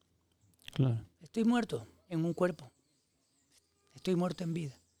 Claro. estoy muerto en un cuerpo. Estoy muerto en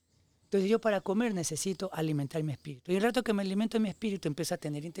vida. Entonces yo para comer necesito alimentar mi espíritu. Y el rato que me alimento mi espíritu empiezo a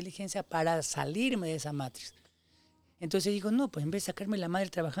tener inteligencia para salirme de esa matriz. Entonces digo, no, pues en vez de sacarme la madre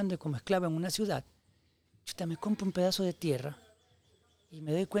trabajando como esclava en una ciudad, yo me compro un pedazo de tierra y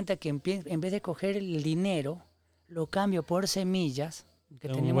me doy cuenta que en vez de coger el dinero, lo cambio por semillas que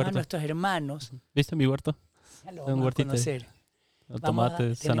Tengo un tenemos a huerto. nuestros hermanos. ¿Viste mi huerto? Ya lo Tengo un vamos a huertito. conocer.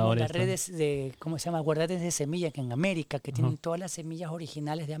 Tomates, Tenemos zanahorias. las redes de, ¿cómo se llama? Guardianes de semilla que en América, que tienen Ajá. todas las semillas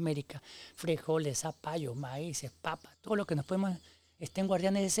originales de América. Frijoles, zapallos, maíces, papas, todo lo que nos podemos, está en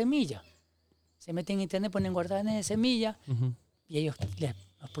Guardianes de Semilla. Se meten en internet, ponen Guardianes de Semilla Ujú. y ellos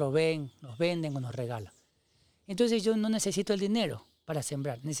nos proveen, nos venden o nos regalan. Entonces yo no necesito el dinero para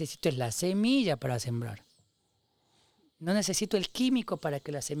sembrar, necesito la semilla para sembrar. No necesito el químico para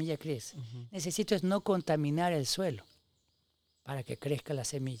que la semilla crezca. Necesito es no contaminar el suelo para que crezca la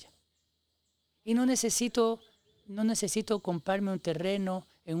semilla. Y no necesito comprarme un terreno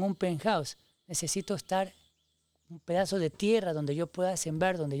en un penthouse. Necesito estar un pedazo de tierra donde yo pueda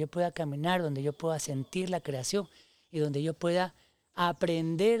sembrar, donde yo pueda caminar, donde yo pueda sentir la creación y donde yo pueda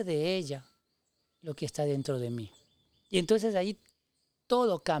aprender de ella lo que está dentro de mí. Y entonces ahí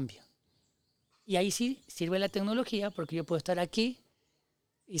todo cambia. Y ahí sí sirve la tecnología porque yo puedo estar aquí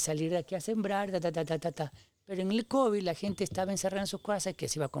y salir de aquí a sembrar, Pero en el COVID la gente estaba encerrada en sus casas, que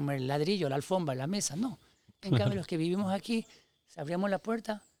se iba a comer el ladrillo, la alfombra, la mesa, no. En cambio los que vivimos aquí, abríamos la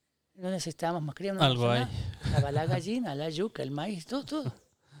puerta, no necesitábamos mascarilla, no Algo hay. necesitábamos nada. Estaba la gallina, la yuca, el maíz, todo.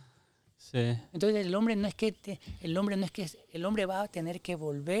 Sí. Entonces el hombre va a tener que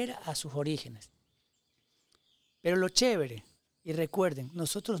volver a sus orígenes. Pero lo chévere, y recuerden,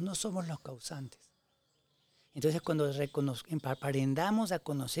 nosotros no somos los causantes. Entonces cuando aprendamos a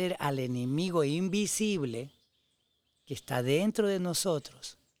conocer al enemigo invisible que está dentro de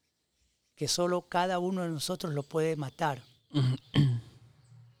nosotros, que solo cada uno de nosotros lo puede matar.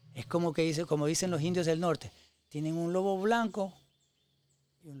 Es como dicen los indios del norte, tienen un lobo blanco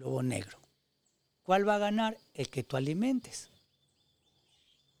y un lobo negro. ¿Cuál va a ganar? El que tú alimentes.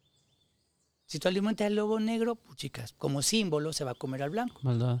 Si tú alimentas al lobo negro, pues chicas, como símbolo se va a comer al blanco.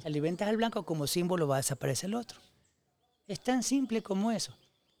 Maldad. Si alimentas al blanco, como símbolo va a desaparecer el otro. Es tan simple como eso.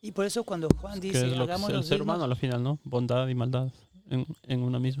 Y por eso cuando Juan Que dice, es lo que es el ser humano al final, ¿no? Bondad y maldad en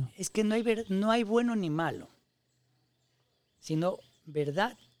una misma. es que no hay bueno ni malo, sino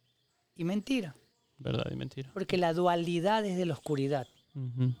verdad y mentira. Verdad y mentira. Porque la dualidad es de la oscuridad.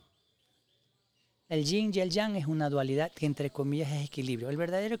 Ujú. El yin y el yang es una dualidad que entre comillas es equilibrio. El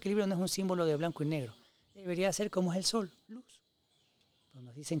verdadero equilibrio no es un símbolo de blanco y negro. Debería ser como es el sol, luz. Pues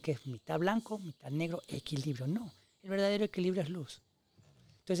nos dicen que es mitad blanco, mitad negro, equilibrio. No, el verdadero equilibrio es luz.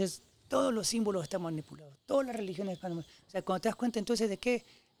 Entonces, todos los símbolos están manipulados, todas las religiones están manipuladas. O sea, cuando te das cuenta entonces de qué,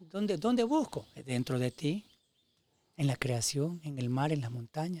 ¿dónde busco? Dentro de ti, en la creación, en el mar, en las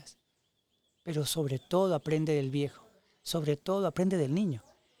montañas. Pero sobre todo aprende del viejo, sobre todo aprende del niño,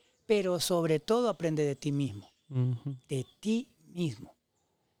 pero sobre todo aprende de ti mismo, de ti mismo.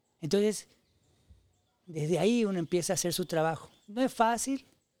 Entonces, desde ahí uno empieza a hacer su trabajo. No es fácil,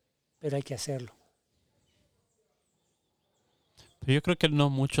 pero hay que hacerlo. Pero yo creo que no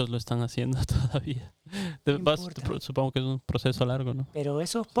muchos lo están haciendo todavía. No importa. Supongo que es un proceso largo, ¿no? Pero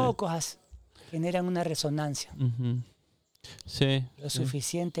esos pocos generan una resonancia Sí. lo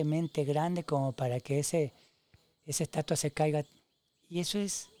suficientemente grande como para que esa estatua se caiga. Y eso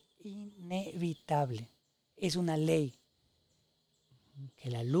es inevitable. Es una ley.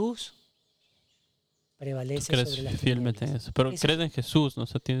 Que la luz prevalece ¿Tú crees sobre las fielmente en tinieblas. eso? Pero Eso crees en Jesús, ¿no? O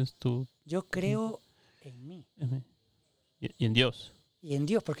sea, tienes tu... Yo creo en mí Y en Dios. y en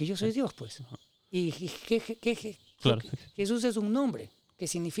Dios, porque yo soy Dios, pues. Y Claro, Jesús es un nombre que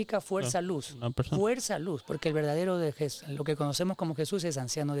significa fuerza, Claro, luz. una persona. Fuerza, luz, porque el verdadero de Jesús, lo que conocemos como Jesús es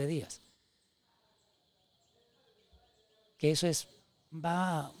anciano de días. Que eso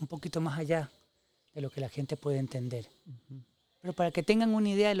va un poquito más allá de lo que la gente puede entender. Pero para que tengan una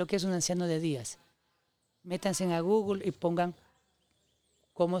idea de lo que es un anciano de días, métanse a Google y pongan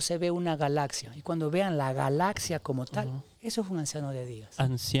cómo se ve una galaxia. Y cuando vean la galaxia como tal, eso es un anciano de días.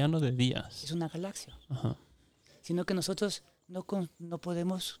 Anciano de días. Es una galaxia. Ajá. Sino que nosotros no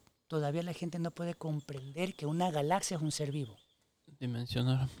podemos, todavía la gente no puede comprender que una galaxia es un ser vivo.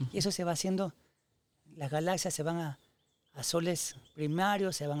 Dimensionar. Y eso se va haciendo, las galaxias se van a soles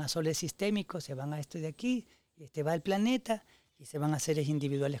primarios, se van a soles sistémicos, se van a esto de aquí, va el planeta y se van a seres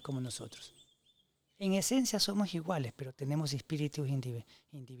individuales como nosotros. En esencia somos iguales, pero tenemos espíritus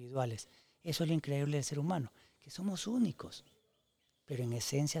individuales. Eso es lo increíble del ser humano, que somos únicos, pero en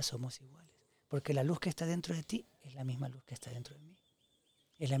esencia somos iguales. Porque la luz que está dentro de ti es la misma luz que está dentro de mí.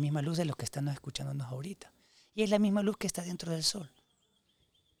 Es la misma luz de los que están escuchándonos ahorita. Y es la misma luz que está dentro del sol.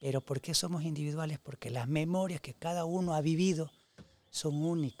 Pero ¿por qué somos individuales? Porque las memorias que cada uno ha vivido son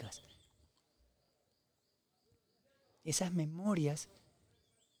únicas. Esas memorias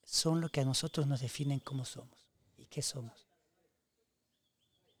son lo que a nosotros nos definen cómo somos y qué somos.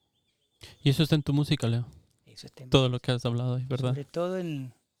 Y eso está en tu música, Leo. Eso está en Todo lo que has hablado ahí, ¿verdad? sobre todo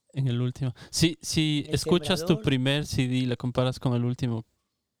en En el último. Si El escuchas tu Sembrador. primer CD y la comparas con el último,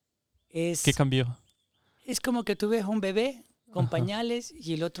 ¿qué cambió? es como que tú ves un bebé con Ajá. pañales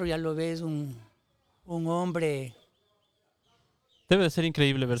y el otro ya lo ves un hombre. Debe de ser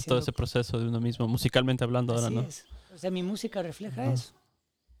increíble ver todo Haciendo- ese proceso de uno mismo, musicalmente hablando ahora, Así ¿no? es. O sea, mi música refleja Ajá. eso.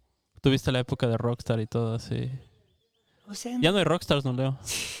 Tuviste la época de Rockstar y todo así. O sea, Ya no hay Rockstars, ¿no, Leo?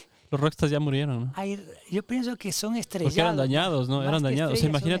 Los Rockstars ya murieron, ¿no? yo pienso que son estrellados. Porque eran dañados, ¿no? Más Eran que dañados. O sea, estrellas, son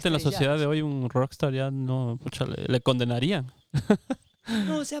imagínate en la sociedad de estrellados. hoy un Rockstar ya no, pucha, le condenarían.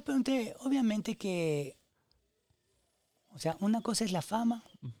 No, o sea, pregunté, obviamente que, o sea, una cosa es la fama.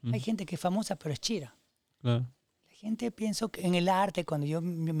 Ujú, Hay gente que es famosa, pero es chira. claro. La gente, pienso que en el arte, cuando yo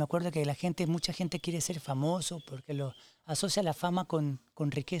me acuerdo que mucha gente quiere ser famoso porque lo asocia la fama con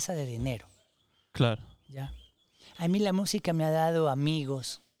riqueza de dinero, Claro. ¿ya? A mí la música me ha dado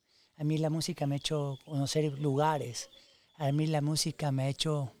amigos, a mí la música me ha hecho conocer lugares, a mí la música me ha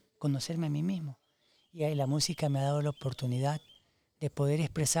hecho conocerme a mí mismo. Y ahí la música me ha dado la oportunidad de poder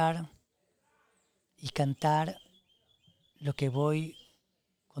expresar y cantar lo que voy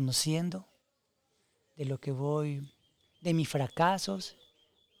conociendo, de mis fracasos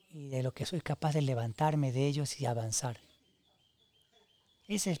y de lo que soy capaz de levantarme de ellos y avanzar.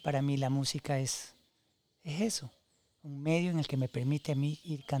 Esa es para mí la música, es eso, un medio en el que me permite a mí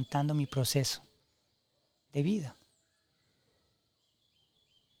ir cantando mi proceso de vida.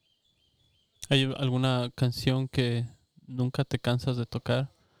 ¿Hay alguna canción que nunca te cansas de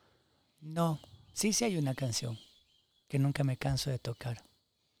tocar? No, sí hay una canción que nunca me canso de tocar.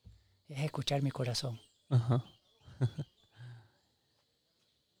 Es escuchar mi corazón. Ajá.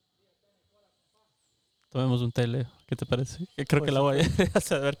 Tomemos un té, Leo. ¿Qué te parece? Creo Por que la voy a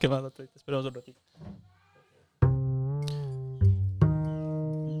hacer. A ver qué más. Esperemos un ratito.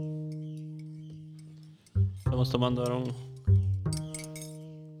 Estamos tomando ahora un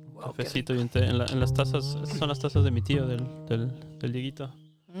Wow, qué cafecito y un té. En las tazas, estas son las tazas de mi tío, del Dieguito.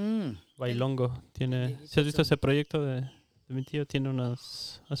 Bailongo. Tiene, ¿sí has visto ese proyecto de mi tío?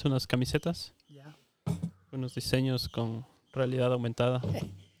 Hace unas camisetas, Ya. unos diseños con realidad aumentada.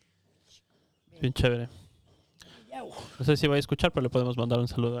 Bien chévere. No sé si va a escuchar, pero le podemos mandar un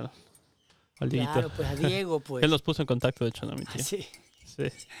saludo al Dieguito. Claro, pues a Diego, pues. Él nos puso en contacto, de hecho, ¿no, mi tío? Sí.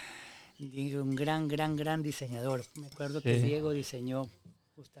 Sí. Un gran diseñador. Me acuerdo que Sí. Diego diseñó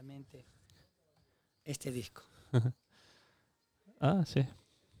justamente este disco. Ah, sí.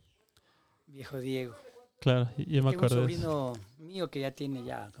 Viejo Diego. Claro, yo me Tengo un acuerdo de eso. sobrino mío que ya tiene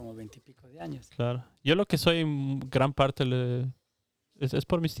ya como 20 y pico de años. Claro. Yo lo que soy en gran parte es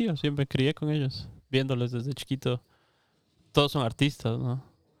por mis tíos. Yo me crié con ellos, viéndoles desde chiquito. Todos son artistas, ¿no?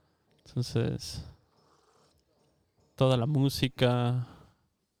 Entonces, toda la música.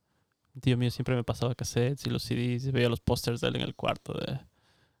 Un tío mío siempre me pasaba cassettes y los CDs y veía los pósters de él en el cuarto de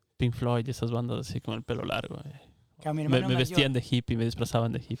Pink Floyd y esas bandas así con el pelo largo. A mi Me, hermano me mayor. vestían de hippie, me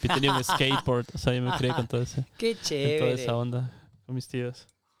disfrazaban de hippie. Tenía un skateboard, o sea, yo me crié con todo ese, Qué en toda chévere. esa onda con mis tíos.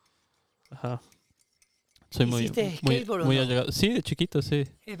 Ajá. Soy ¿Hiciste muy, skateboard o muy no? allegado. Sí, de chiquito, sí.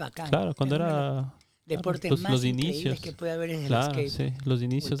 Es bacán. Claro, cuando es uno de los era deportes los más increíbles inicios. que puede haber es el Claro, skate. sí, los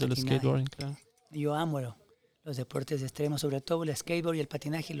inicios del patinaje. skateboarding, claro. Yo amo los deportes extremos, sobre todo el skateboard y el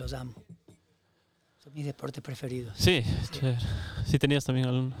patinaje, los amo. Son mis deportes preferidos. Sí, chévere. Sí tenías también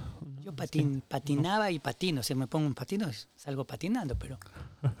algún... Yo patinaba y patino. Si me pongo un patino, salgo patinando, pero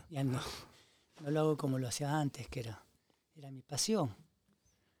ya no. No lo hago como lo hacía antes, que era mi pasión.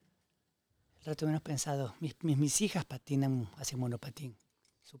 El rato menos pensado. Mis hijas patinan, hacen monopatín.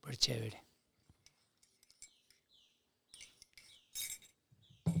 Súper chévere.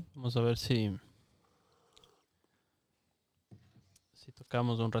 Vamos a ver si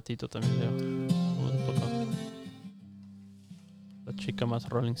tocamos un ratito también, Leo. Vamos un poco. La chica más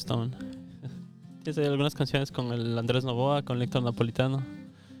Rolling Stone. Tienes ahí algunas canciones con el Andrés Novoa, con el Héctor Napolitano.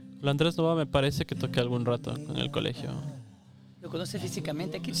 El Andrés Novoa me parece que toqué algún rato en el colegio. ¿Lo conoces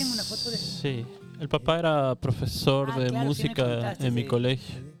físicamente? Aquí tengo una foto de... Sí, el papá era profesor de claro, sí me música contaste, en mi sí.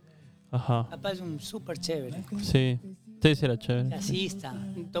 colegio. Ajá, Papá es un súper chévere. sí. Sí, sí era chévere. Jazzista.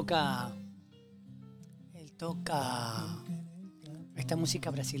 Él toca esta música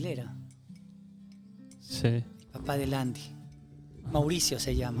brasilera. Sí, Papá de Landy. Mauricio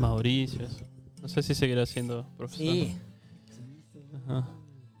se llama. Mauricio. Eso. No sé si seguirá siendo profesor. Sí. Ajá.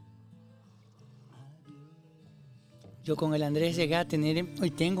 Yo con el Andrés llegué a tener,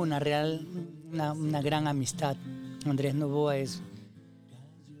 hoy tengo una gran amistad. Andrés Novoa es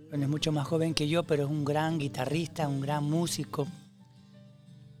mucho más joven que yo, pero es un gran guitarrista, un gran músico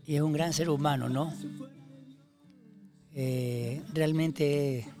y es un gran ser humano, ¿no?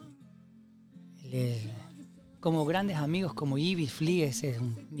 Realmente, como grandes amigos como Ibis Flies, es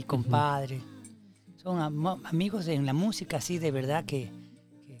mi compadre. Son amigos en la música, así de verdad que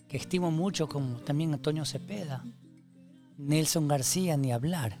estimo mucho, como también Antonio Cepeda. Nelson García, ni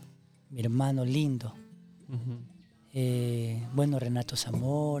hablar, mi hermano lindo. Ujú. Bueno, Renato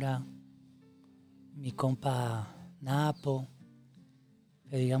Zamora, mi compa Napo,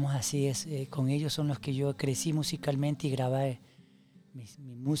 pero digamos así, con ellos son los que yo crecí musicalmente y grabé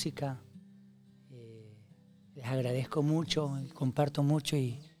mi música. Les agradezco mucho, comparto mucho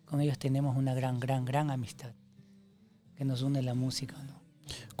y con ellos tenemos una gran amistad que nos une la música, ¿no?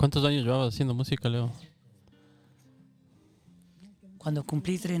 ¿Cuántos años llevabas haciendo música, Leo? Cuando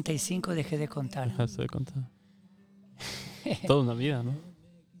cumplí 35 dejé de contar. Dejaste de contar. Toda una vida, ¿no?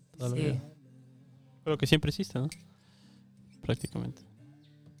 Toda la Sí. vida. Pero que siempre hiciste, ¿no? Prácticamente.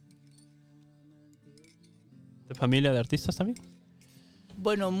 ¿De familia de artistas también?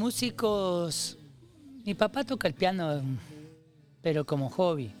 Bueno, músicos, mi papá toca el piano, pero como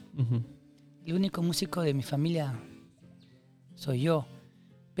hobby. Ujú. El único músico de mi familia soy yo.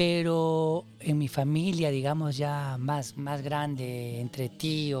 Pero en mi familia, digamos ya más grande, entre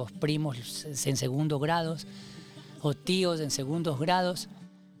tíos, primos en segundos grados o tíos en segundos grados,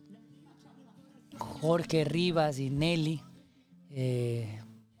 Jorge Rivas y Nelly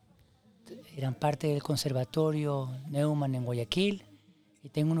eran parte del conservatorio Neumann en Guayaquil y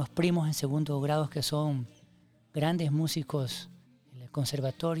tengo unos primos en segundos grados que son grandes músicos en el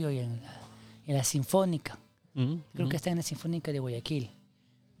conservatorio y en la sinfónica. Creo que está en la sinfónica de Guayaquil.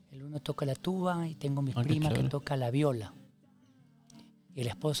 El uno toca la tuba y tengo mi Ah, qué prima que chévere. toca la viola. Y el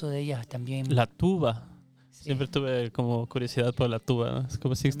esposo de ella también. La tuba. Sí. Siempre tuve como curiosidad por la tuba, ¿no? Es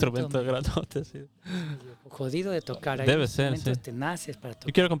como ese instrumento grandote. Así. Jodido de tocar. Hay Debe ser, instrumentos sí. tenaces para Yo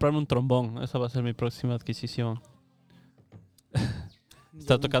tocar. quiero comprarme un trombón. Esa va a ser mi próxima adquisición.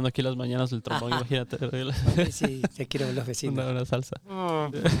 Está tocando aquí las mañanas el trombón, imagínate. Sí, te quiero ver los vecinos. Una salsa.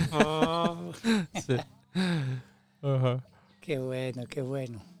 Sí. Ajá. Qué bueno, qué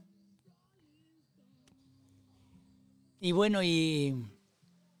bueno. Y bueno, ¿y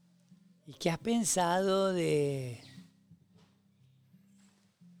qué has pensado de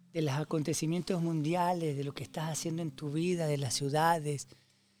los acontecimientos mundiales, de lo que estás haciendo en tu vida, de las ciudades?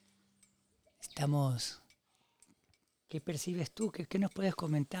 ¿Qué percibes tú? ¿Qué nos puedes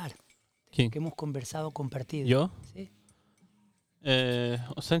comentar? ¿Quién? Que hemos conversado, compartido. ¿Yo? ¿Sí?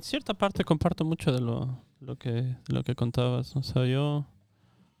 O sea, en cierta parte comparto mucho de lo que contabas. O sea, yo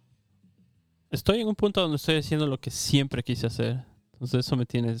estoy en un punto donde estoy haciendo lo que siempre quise hacer. Entonces eso me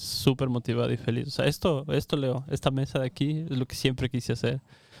tiene súper motivado y feliz. O sea, esto, Leo, esta mesa de aquí es lo que siempre quise hacer.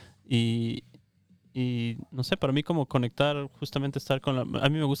 Y, y no sé, para mí como conectar, justamente estar con a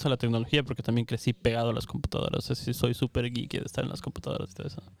mí me gusta la tecnología porque también crecí pegado a las computadoras. O sea, sí soy súper geek de estar en las computadoras y todo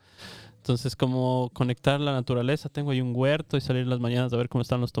eso. Entonces, como conectar la naturaleza, tengo ahí un huerto y salir en las mañanas a ver cómo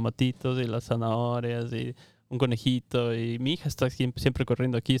están los tomatitos y las zanahorias y un conejito. Y mi hija está siempre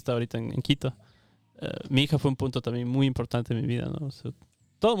corriendo aquí, está ahorita en Quito. Mi hija fue un punto también muy importante en mi vida, ¿no? O sea,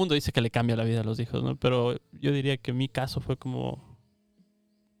 todo el mundo dice que le cambia la vida a los hijos, ¿no? Pero yo diría que mi caso fue como...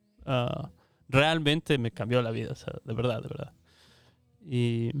 realmente me cambió la vida, o sea, de verdad, de verdad.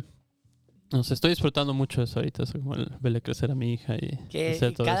 Y... No sé, estoy disfrutando mucho de eso ahorita, o sea, como el verle crecer a mi hija y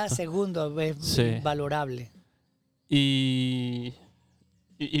hacer Que todo cada esto. segundo es Sí. valorable. Y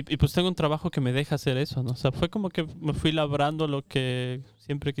pues tengo un trabajo que me deja hacer eso, ¿no? O sea, fue como que me fui labrando lo que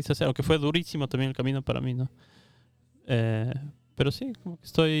siempre quise hacer, aunque fue durísimo también el camino para mí, ¿no? Pero sí, como que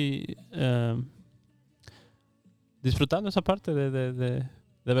estoy disfrutando esa parte de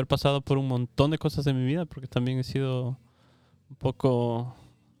haber pasado por un montón de cosas en mi vida, porque también he sido un poco...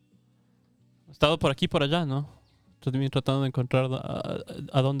 He estado por aquí y por allá, ¿no? También tratando de encontrar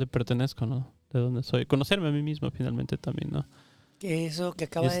a dónde pertenezco, ¿no? De dónde soy. Conocerme a mí mismo finalmente también, ¿no? Que eso que Y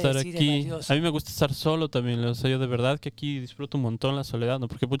acaba de estar decir es aquí. valioso. A mí me gusta estar solo también. O sea, yo de verdad que aquí disfruto un montón la soledad, ¿no?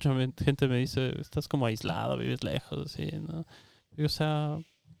 Porque mucha gente me dice, estás como aislado, vives lejos, así, ¿no? Y, o sea,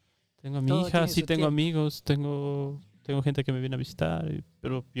 tengo a mi Todo hija, tiene sí su tengo tiempo. amigos, tengo gente que me viene a visitar.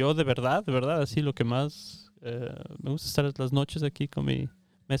 Pero yo de verdad, así lo que más me gusta estar es las noches aquí con mi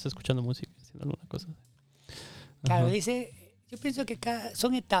mesa escuchando música, haciendo alguna cosa. Claro, Ajá. dice, yo pienso que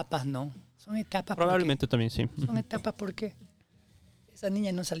son etapas, ¿no? Son etapas Probablemente también sí. porque son etapas porque esa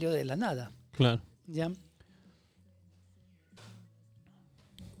niña no salió de la nada, Claro. ¿ya?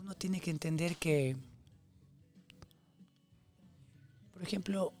 Uno tiene que entender que, por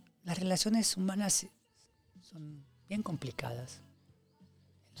ejemplo, las relaciones humanas son bien complicadas.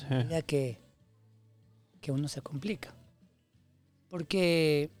 Sí. En la medida que uno se complica.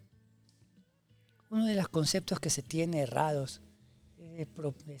 Porque uno de los conceptos que se tiene errados es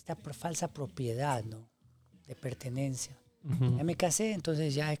esta falsa propiedad, ¿no? De pertenencia. Ujú. Ya me casé,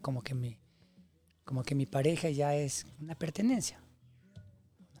 entonces ya es como que mi pareja ya es una pertenencia.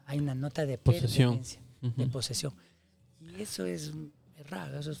 Hay una nota de Posesión. pertenencia, de Ujú. posesión. Y eso es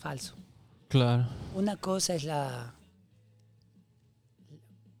errado, eso es falso. Claro. Una cosa es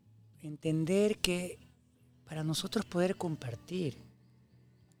entender que para nosotros poder compartir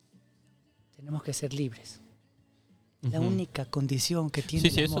tenemos que ser libres. La Ujú. única condición que tiene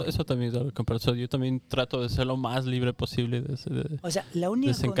Sí, el amor. eso también es algo que comparto. Yo también trato de ser lo más libre posible, O sea, la única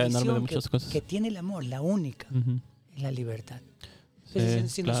desencadenarme de condición muchas cosas. que tiene el amor, la única, Ujú. es la libertad. Sí,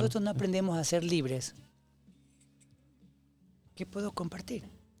 Entonces, si claro. nosotros no aprendemos a ser libres, ¿qué puedo compartir?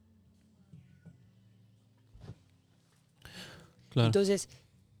 Claro. Entonces,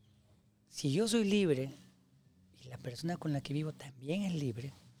 si yo soy libre y la persona con la que vivo también es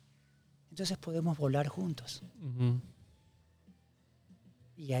libre, entonces podemos volar juntos. Ujú.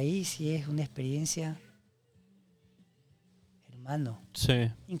 Y ahí sí es una experiencia, hermano, Sí,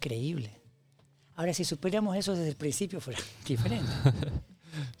 increíble. Ahora, si supiéramos eso desde el principio, fuera diferente.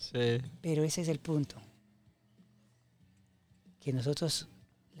 sí. Pero ese es el punto. Que nosotros,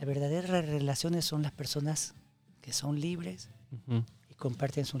 las verdaderas relaciones son las personas que son libres Ujú. y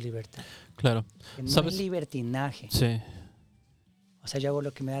comparten su libertad. Claro. Que no ¿Sabes? es libertinaje. Sí. O sea, yo hago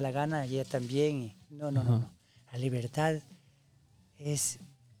lo que me da la gana y ella también. No, no, no, Ajá. no. La libertad es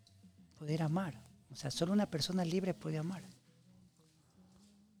poder amar. O sea, solo una persona libre puede amar.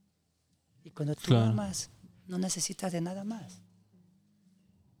 Y cuando tú Claro. amas, no necesitas de nada más.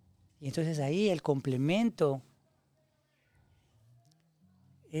 Y entonces ahí el complemento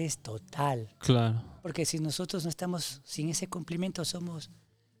es total. Claro. Porque si nosotros no estamos sin ese complemento, somos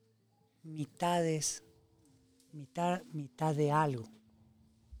mitades, mitad de algo.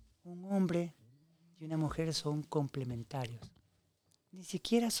 Un hombre y una mujer son complementarios. Ni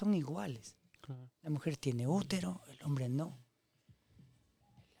siquiera son iguales. Claro. La mujer tiene útero, el hombre no.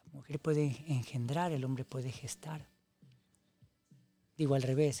 La mujer puede engendrar, el hombre puede gestar. Digo al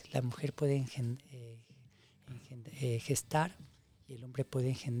revés, la mujer puede gestar y el hombre puede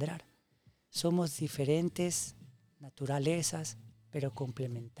engendrar. Somos diferentes naturalezas, pero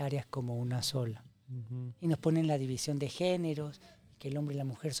complementarias como una sola. Ujú. Y nos ponen la división de géneros, que el hombre y la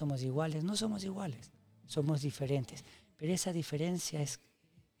mujer somos iguales. No somos iguales, somos diferentes. Pero esa diferencia es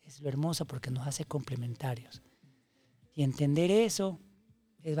lo hermoso porque nos hace complementarios. Y entender eso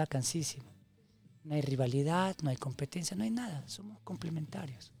es vacancísimo. No hay rivalidad, no hay competencia, no hay nada. Somos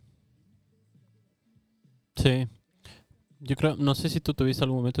complementarios. Sí. Yo creo, no sé si tú tuviste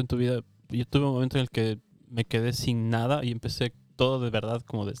algún momento en tu vida. Yo tuve un momento en el que me quedé sin nada y empecé todo de verdad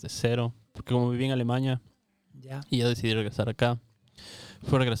como desde cero. Porque como viví en Alemania ¿Ya? y ya decidí regresar acá,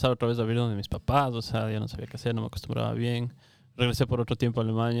 fue regresar otra vez a vivir donde mis papás, o sea, ya no sabía qué hacer, no me acostumbraba bien. Regresé por otro tiempo a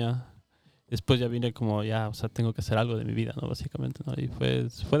Alemania. Después ya vine como ya, o sea, tengo que hacer algo de mi vida, ¿no? Básicamente, ¿no? Y fue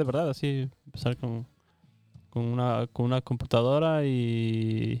de verdad así, empezar con una computadora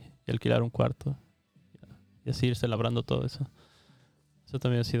y alquilar un cuarto. Y así irse labrando todo eso. Eso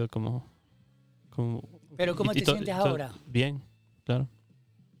también ha sido como Pero ¿cómo te sientes ahora? Bien, claro.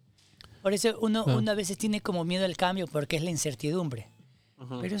 Por eso uno Claro. a veces tiene como miedo al cambio porque es la incertidumbre.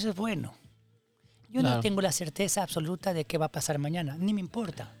 Pero eso es bueno. Yo no Claro. tengo la certeza absoluta de qué va a pasar mañana, ni me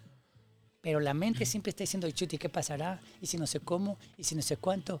importa. Pero la mente siempre está diciendo, chuti, ¿qué pasará? Y si no sé cómo, y si no sé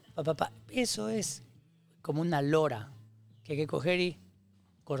cuánto, pa. Eso es como una lora que hay que coger y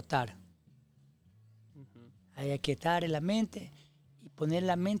cortar. Hay que aquietar la mente y poner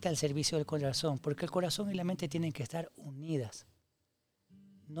la mente al servicio del corazón, porque el corazón y la mente tienen que estar unidas,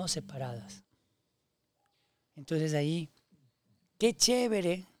 no separadas. Entonces ahí, qué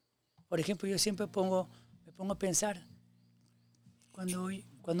chévere. Por ejemplo, yo siempre me pongo a pensar, cuando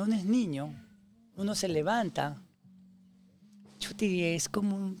uno es niño, uno se levanta, chuti, es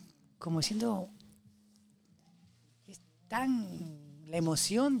como siendo, es tan la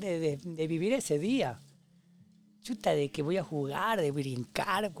emoción de vivir ese día. Chuta, de que voy a jugar, de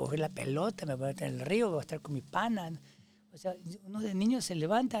brincar, coger la pelota, me voy a meter en el río, voy a estar con mi pana. O sea, uno de niño se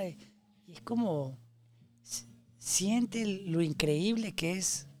levanta y es como, siente lo increíble que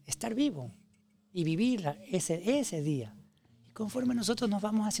es estar vivo y vivir ese día. Y conforme nosotros nos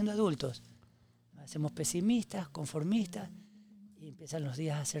vamos haciendo adultos, nos hacemos pesimistas, conformistas, y empiezan los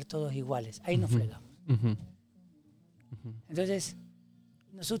días a ser todos iguales. Ahí nos fregamos. Entonces,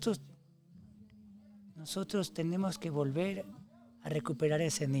 nosotros tenemos que volver a recuperar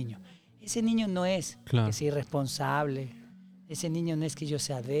ese niño. Ese niño no es Claro. que sea irresponsable, ese niño no es que yo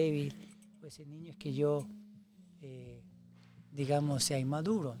sea débil, o ese niño es que yo, digamos, sea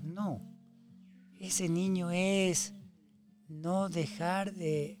inmaduro. No, ese niño es no dejar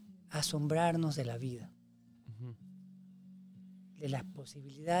de asombrarnos de la vida, de las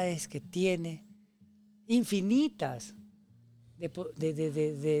posibilidades que tiene, infinitas, de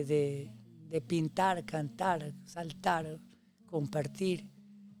pintar, cantar, saltar, compartir.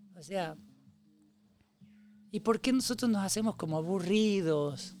 O sea, ¿y por qué nosotros nos hacemos como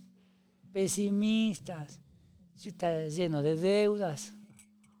aburridos, pesimistas? Si está lleno de deudas,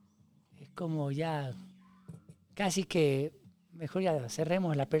 es como ya, casi que mejor ya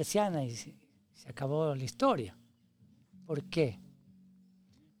cerremos la persiana y se acabó la historia. ¿Por qué?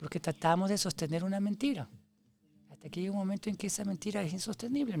 Porque tratamos de sostener una mentira. Hasta que llega un momento en que esa mentira es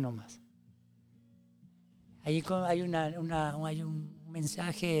insostenible nomás. Ahí hay un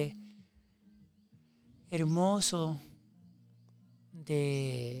mensaje hermoso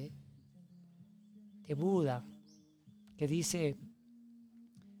de Buda que dice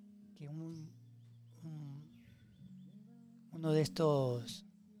que uno de estos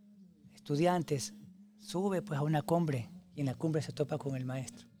estudiantes sube pues a una cumbre y en la cumbre se topa con el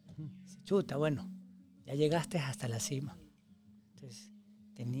maestro. Dice, chuta, bueno, ya llegaste hasta la cima. Entonces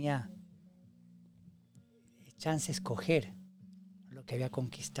tenía chance de escoger lo que había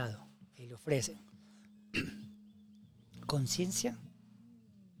conquistado y le ofrecen conciencia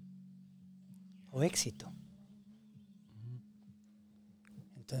o éxito.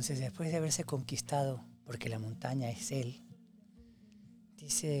 Entonces, después de haberse conquistado, porque la montaña es él,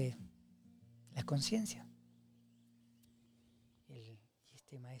 dice la conciencia. Y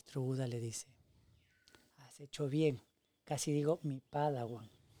este maestro Buda le dice, has hecho bien, casi digo mi Padawan,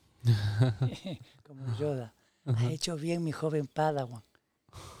 como Yoda, has hecho bien mi joven Padawan,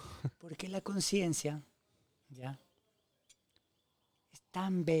 porque la conciencia, ¿ya?, es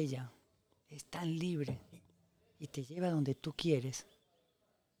tan bella, es tan libre y te lleva donde tú quieres,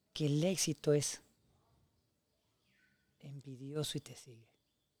 que el éxito es envidioso y te sigue.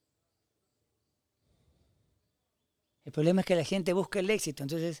 El problema es que la gente busca el éxito,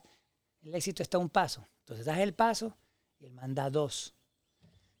 entonces el éxito está a un paso. Entonces das el paso y él manda 2.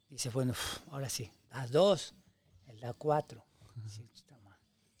 Dice, bueno, ahora sí, das 2, él da 4. Sí,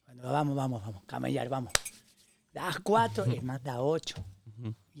 bueno, vamos, camellar, vamos. Das 4, él más da 8.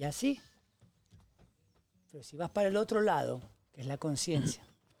 Y así. Pero si vas para el otro lado, que es la conciencia,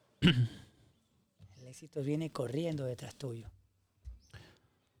 el Éxito viene corriendo detrás tuyo.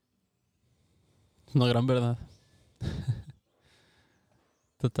 Es una gran verdad.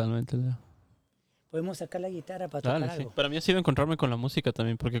 Totalmente, Leo. Podemos sacar la guitarra para Dale, tocar sí. algo. Para mí ha sido encontrarme con la música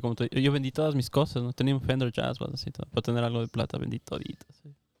también, porque como yo vendí todas mis cosas, ¿no? Tenía un Fender Jazz Bass, así todo. Para tener algo de plata vendí todito,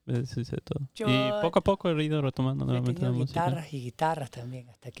 sí. Deshice de todo. Yo Y poco a poco he ido retomando he nuevamente la tenido música. guitarras y guitarras también,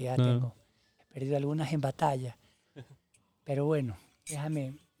 hasta que ya Claro. he perdido algunas en batalla. Pero bueno,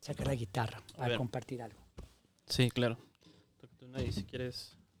 déjame sacar la guitarra para ver. compartir algo. Sí, claro. Tócate una y si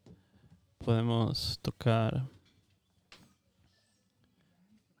quieres podemos tocar.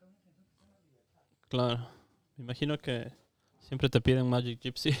 Claro. Me imagino que siempre te piden Magic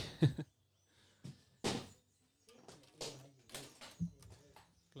Gypsy.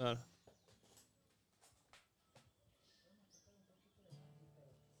 Claro.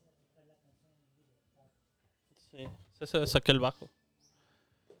 Sí. Ese saqué el bajo.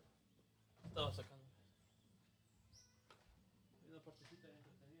 Estaba sacando.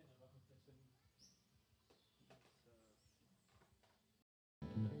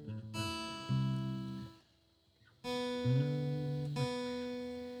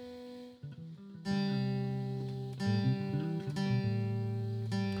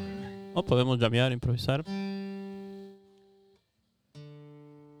 O podemos llamear, improvisar. Vamos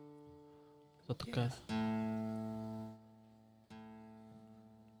a tocar.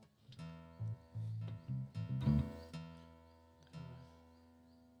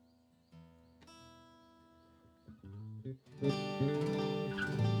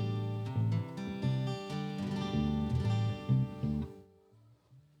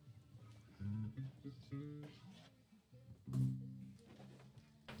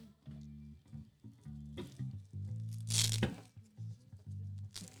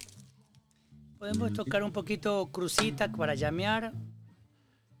 Podemos tocar un poquito crucita para llamear.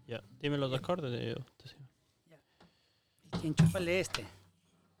 Ya, dime los acordes y yo te sigo. Y enchúfale este.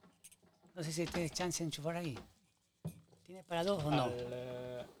 No sé si tienes chance de enchufar ahí. ¿Tiene para dos o no?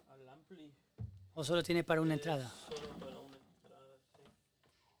 Al ampli. ¿O solo tiene para una entrada? Solo para una entrada, sí.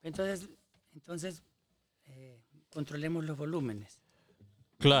 Entonces controlemos los volúmenes.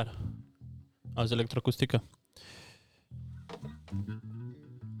 Claro. Ah, es electroacústica.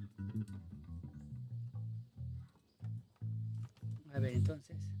 A ver,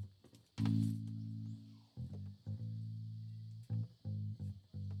 entonces.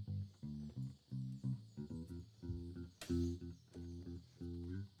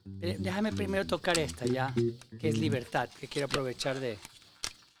 Déjame primero tocar esta ya, que es Libertad, que quiero aprovechar de...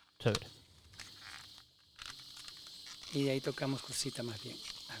 Chévere. Y de ahí tocamos crucita más bien.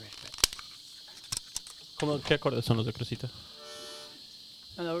 A ver, espera. ¿Qué acordes son los de crucita?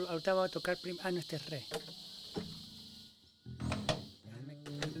 No, ahorita voy a tocar primero... Ah, no, este es re.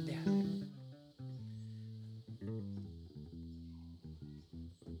 Déjame.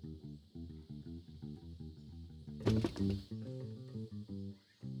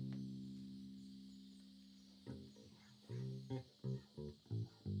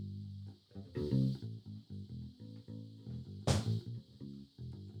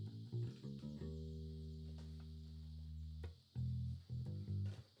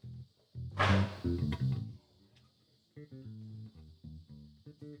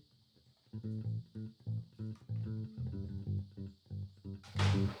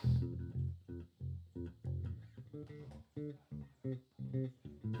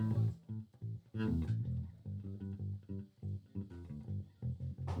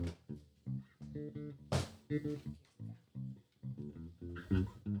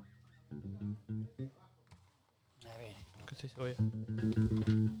 A ver. Que sí se oye.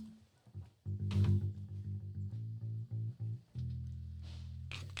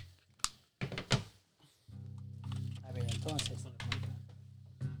 A ver, entonces.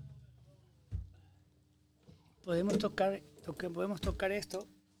 Podemos tocar esto.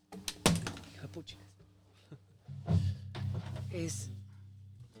 Hijo de pucha. Es...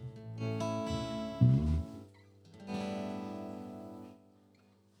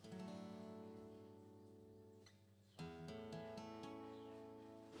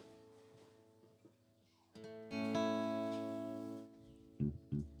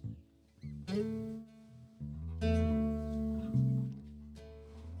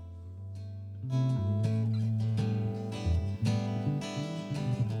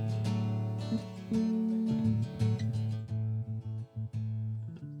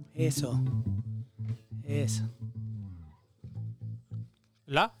 Eso. Eso.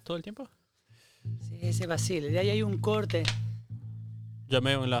 ¿La? ¿Todo el tiempo? Sí, ese vacile. De ahí hay un corte.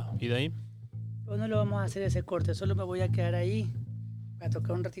 Llameo en la. ¿Y de ahí? Pero no lo vamos a hacer ese corte. Solo me voy a quedar ahí. Voy a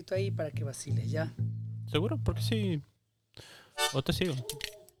tocar un ratito ahí para que vacile ya. ¿Seguro? Porque sí. ¿O te sigo?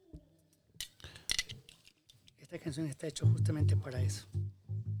 Esta canción está hecha justamente para eso.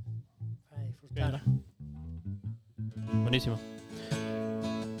 Para disfrutar. Buenísimo.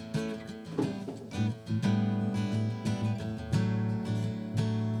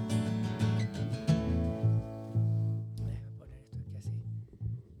 Déjame poner esto aquí así.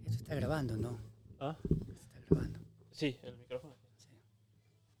 Esto está grabando, ¿no? ¿Ah? Esto está grabando. Sí, el micrófono. Sí.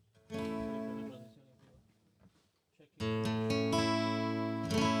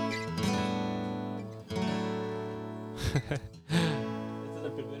 Este es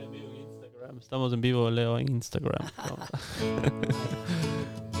el primer en vivo en Instagram. Estamos en vivo, Leo, en Instagram.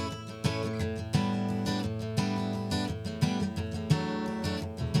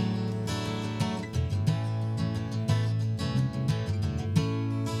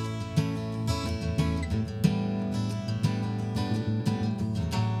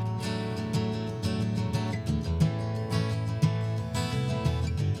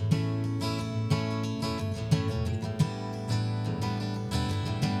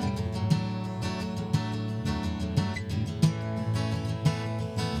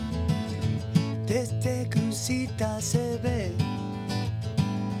 Desde Crucita se ve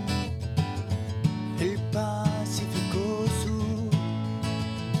el Pacífico Sur.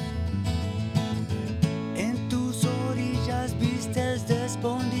 En tus orillas vistes de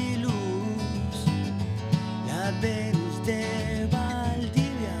Spondylus, la Venus de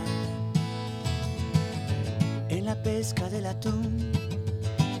Valdivia. En la pesca del atún,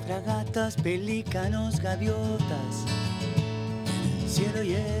 fragatas, pelícanos, gaviotas, el cielo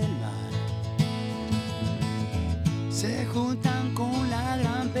y el mar se juntan con la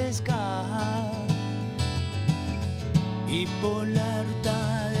gran pesca y por la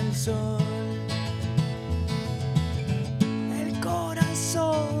ruta del sol el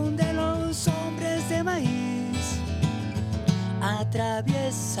corazón de los hombres de maíz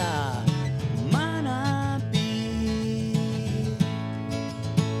atraviesa Manabí.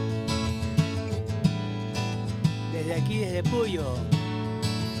 Desde aquí, desde Puyo,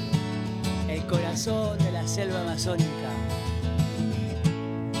 el corazón de la selva amazónica.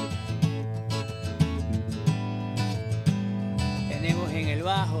 Tenemos en el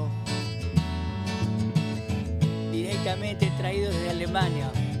bajo, directamente traídos desde Alemania,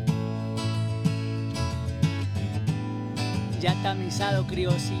 ya tamizado,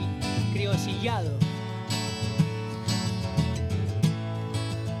 criosillado.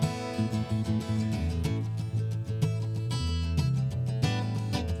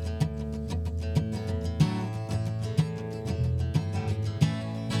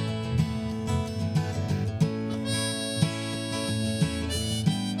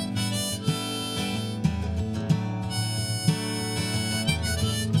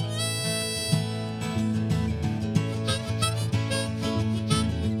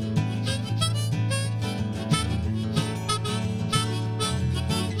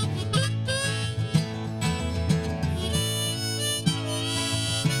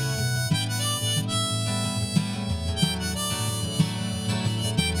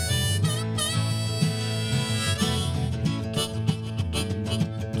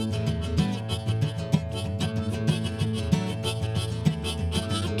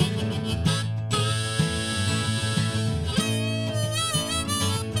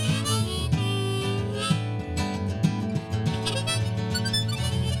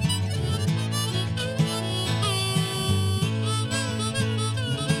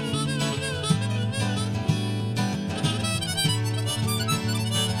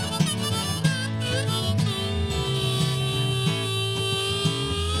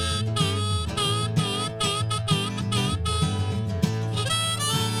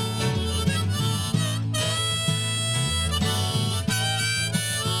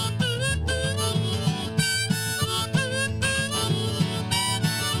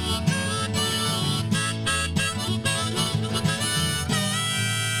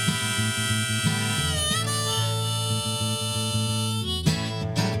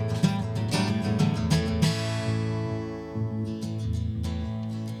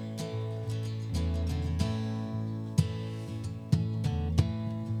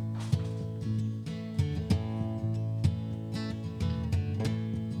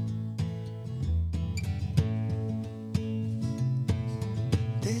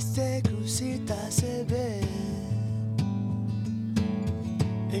 Desde Crucita se ve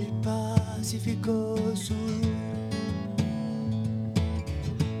el Pacífico Sur.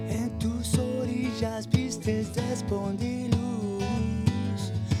 En tus orillas vistes de Spondylus,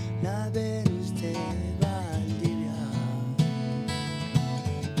 la Venus de Valdivia.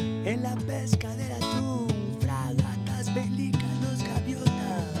 En la pesca del atún,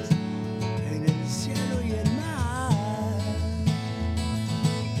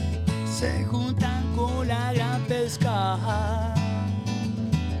 juntan con la gran pesca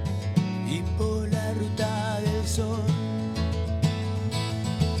y por la ruta del sol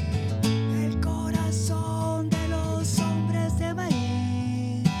el corazón de los hombres de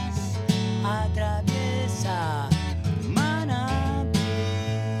maíz atraviesa Manabí.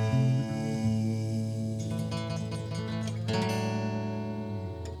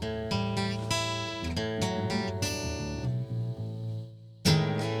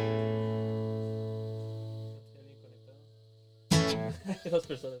 Dos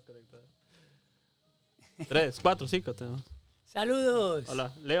personas conectadas. 3, 4, 5 tenemos. Saludos.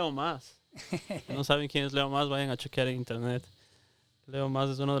 Hola, Leo Más. Si no saben quién es Leo Más, vayan a chequear en internet. Leo Más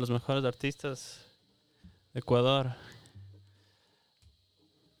es uno de los mejores artistas de Ecuador.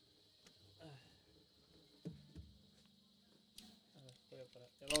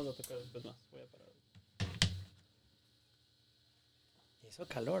 Ya vamos a tocar después más. Voy a parar. Eso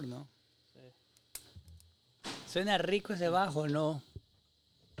calor, ¿no? Sí. Suena rico ese bajo, ¿no?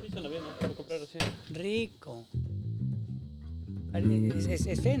 Sí, suena bien, ¿no? Puedo comprar así. Rico.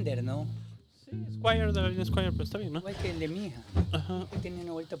 Es Fender, ¿no? Sí, Squire, de la línea Squire, pero está bien, ¿no? Igual que el de mi hija. Ajá. Que tiene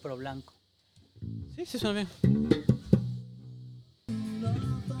una vuelta por blanco. Sí, sí, suena bien.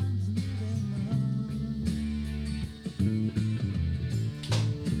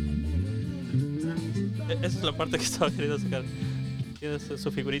 Esa es la parte que estaba queriendo sacar. Tienes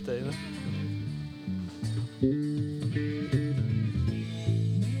su figurita ahí, ¿no?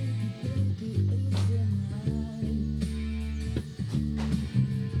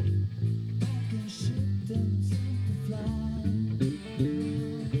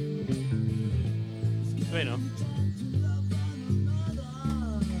 Bueno.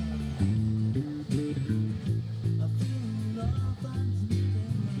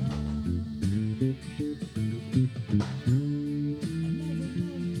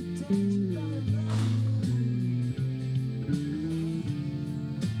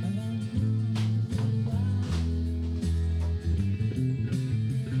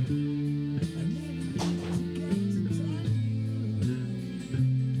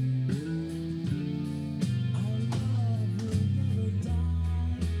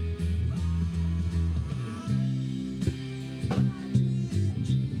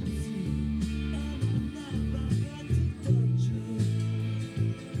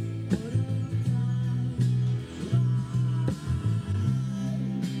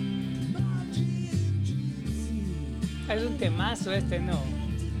 Es un temazo este, ¿no?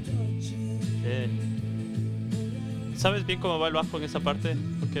 ¿Sabes bien cómo va el bajo en esa parte?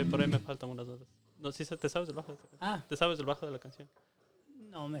 Porque por ahí me faltan unas notas. No, sí, ¿te sabes el bajo? Ah. ¿Te sabes el bajo de la canción?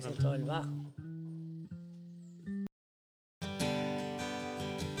 No me sé todo el bajo.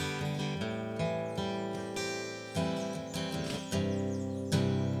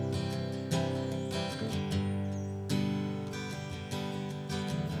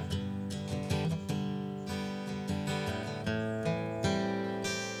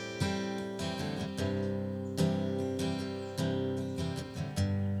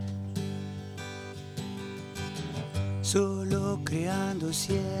 Solo creando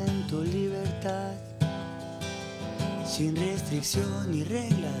siento libertad, sin restricción ni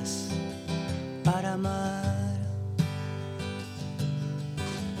reglas para amar.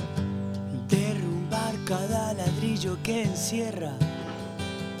 Derrumbar cada ladrillo que encierra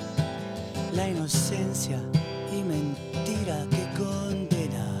la inocencia y mentira que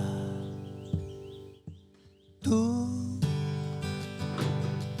condena. Tú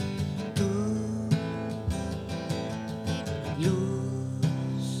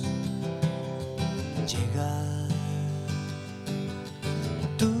luz, llegar.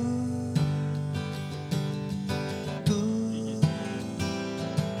 Tú,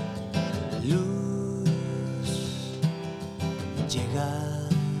 luz, llegar.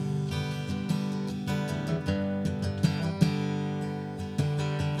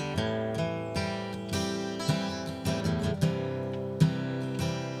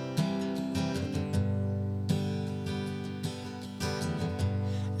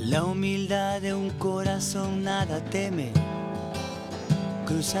 La humildad de un corazón nada teme,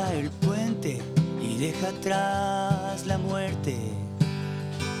 cruza el puente y deja atrás la muerte.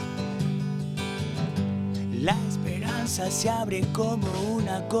 La esperanza se abre como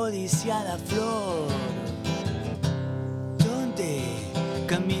una codiciada flor. ¿Dónde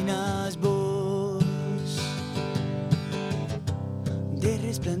caminas vos? De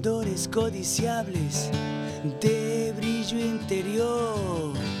resplandores codiciables, de brillo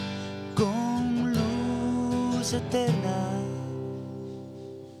interior, con luz eterna.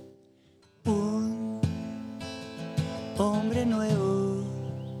 Un hombre nuevo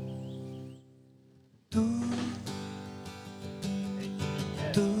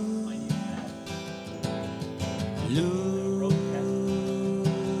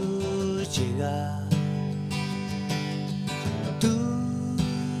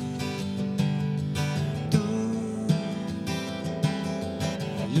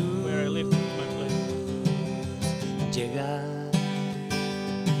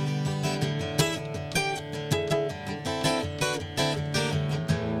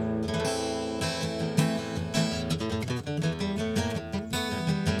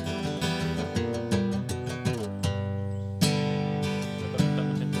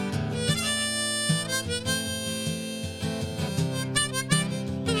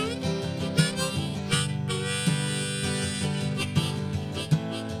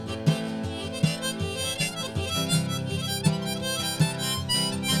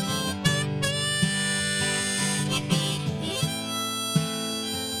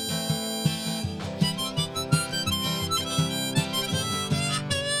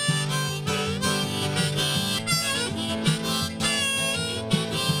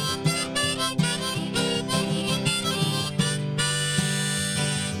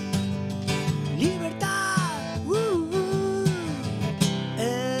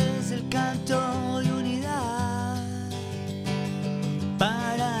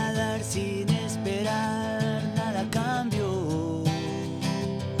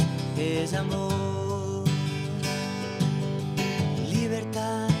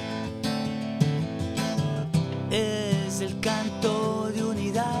canto de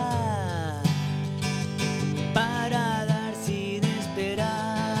unidad para dar sin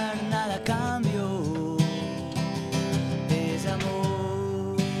esperar nada a cambio. Es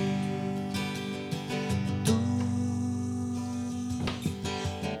amor. Tú,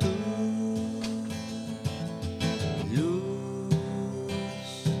 luz,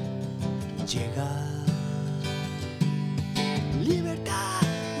 llega. Libertad,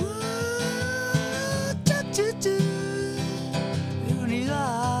 de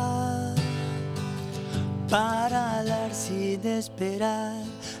unidad para dar sin esperar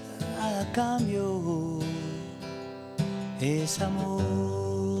a cambio. Es amor.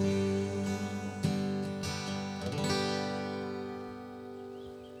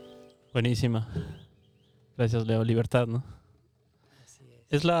 Buenísima. Gracias, Leo. Libertad, ¿no? Así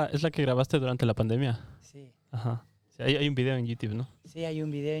Es la que grabaste durante la pandemia. Sí. Ajá. Sí, hay un video en YouTube, ¿no? Sí, hay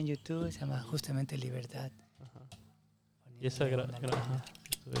un video en YouTube, se llama justamente Libertad. Ajá. Y esa Poniéndole una ajá. letra.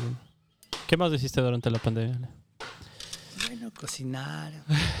 Estuvo bien. ¿Qué más hiciste durante la pandemia, Leo? Bueno, cocinar,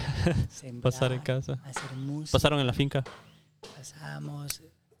 sembrar, Pasar en casa. hacer música. ¿Pasaron en la finca? Pasamos.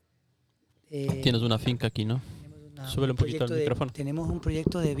 Tienes una finca aquí, ¿no? Súbele un poquito al micrófono. Tenemos un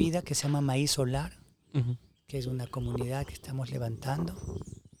proyecto de vida que se llama Maíz Solar, Ujú. que es una comunidad que estamos levantando.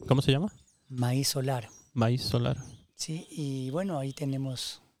 ¿Cómo se llama? Maíz Solar. Maíz solar. Sí, y bueno, ahí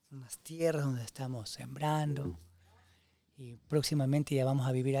tenemos unas tierras donde estamos sembrando y próximamente ya vamos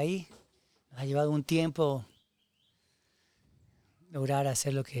a vivir ahí. Nos ha llevado un tiempo lograr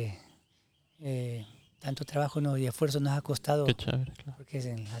hacer lo que tanto trabajo y esfuerzo nos ha costado, Qué chévere, claro. porque es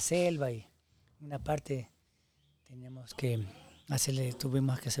en la selva y una parte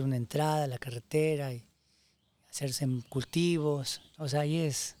tuvimos que hacer una entrada a la carretera y hacerse en cultivos. O sea, ahí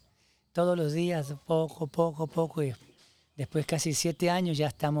es todos los días, poco, y después casi 7 años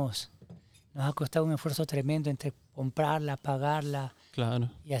ya nos ha costado un esfuerzo tremendo entre comprarla, pagarla Claro.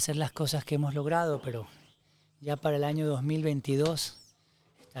 y hacer las cosas que hemos logrado, pero ya para el año 2022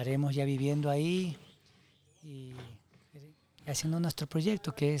 estaremos ya viviendo ahí y haciendo nuestro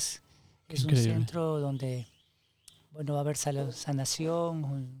proyecto, que es un Increíble. centro donde va a haber sanación,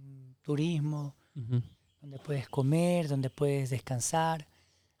 un turismo, Ujú. donde puedes comer, donde puedes descansar.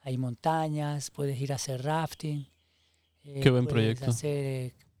 Hay montañas, puedes ir a hacer rafting. Qué buen puedes proyecto.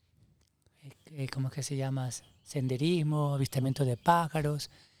 hacer, ¿cómo es que se llama? Senderismo, avistamiento de pájaros.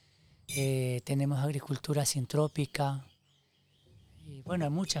 Tenemos agricultura sintrópica. Y bueno,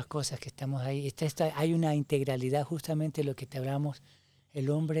 hay muchas cosas que estamos ahí. Hay una integralidad, justamente lo que te hablamos, el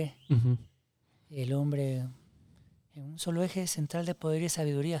hombre Ujú. en un solo eje central de poder y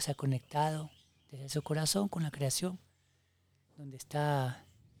sabiduría, o sea, conectado desde su corazón con la creación, donde está,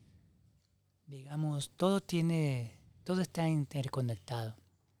 digamos, todo está interconectado.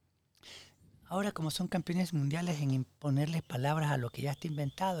 Ahora, como son campeones mundiales en imponerles palabras a lo que ya está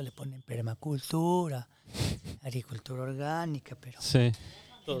inventado, le ponen permacultura, agricultura orgánica, pero Sí.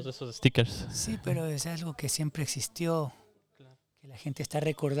 Todos esos stickers. sí, pero es algo que siempre existió, que la gente está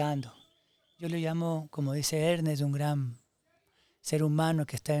recordando. Yo lo llamo, como dice Ernest, un gran ser humano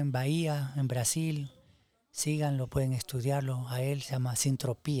que está en Bahía, en Brasil. Síganlo, pueden estudiarlo. A él se llama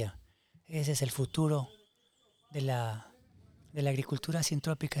sintropía. Ese es el futuro de la agricultura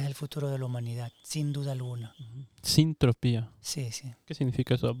sintrópica, es el futuro de la humanidad, sin duda alguna. Sintropía. Sí, sí. ¿Qué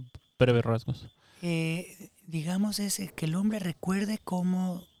significa eso? Breves rasgos. Digamos, es que el hombre recuerde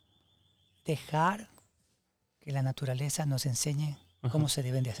cómo dejar que la naturaleza nos enseñe cómo se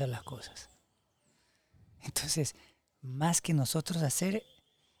deben de hacer las cosas. Entonces, más que nosotros hacer,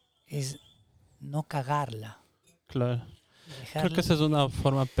 es no cagarla. Claro. Creo que esa es una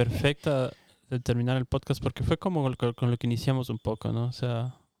forma perfecta de terminar el podcast, porque fue como con lo que iniciamos un poco, ¿no? O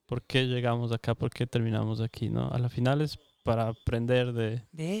sea, ¿por qué llegamos acá? ¿Por qué terminamos aquí? ¿No? A la final es para aprender de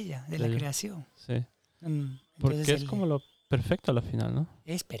ella, de la ella. creación. Sí. Entonces Porque es como lo perfecto a la final, ¿no?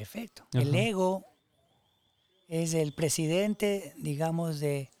 es perfecto. Ajá. El ego es el presidente, digamos,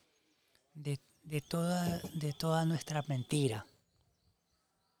 de toda nuestra mentira.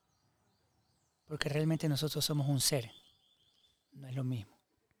 Porque realmente nosotros somos un ser. No es lo mismo.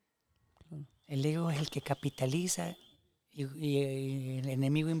 El ego es el que capitaliza y el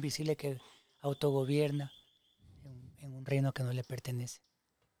enemigo invisible que autogobierna en un reino que no le pertenece,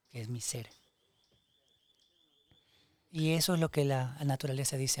 que es mi ser. Y eso es lo que la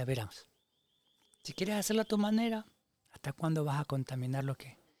naturaleza dice: a ver, vamos, si quieres hacerlo a tu manera, ¿hasta cuándo vas a contaminar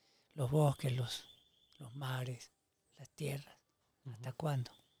los bosques, los mares, las tierras? ¿Hasta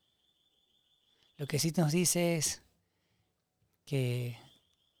cuándo? Lo que sí nos dice es que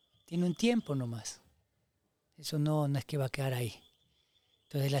tiene un tiempo nomás. Eso no es que va a quedar ahí.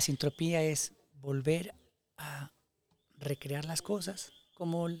 Entonces la sintropía es volver a recrear las cosas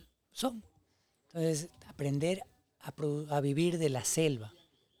como son. Entonces, aprender a vivir de la selva,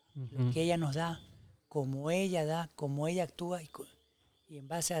 lo Ujú. que ella nos da, cómo ella actúa y en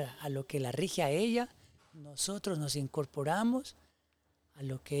base a lo que la rige a ella, nosotros nos incorporamos a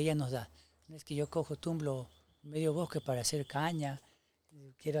lo que ella nos da. No es que yo cojo, tumblo medio bosque para hacer caña,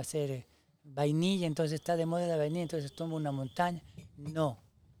 quiero hacer vainilla, entonces está de moda la vainilla, entonces tomo una montaña. No,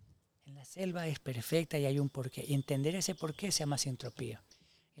 en la selva es perfecta y hay un porqué. Y entender ese porqué se llama sintropía.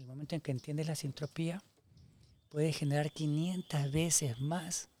 El momento en que entiendes la sintropía, puedes generar 500 veces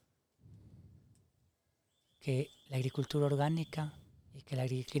más que la agricultura orgánica y que la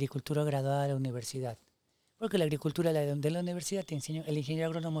agricultura graduada de la universidad. Porque la agricultura de la universidad te enseña, el ingeniero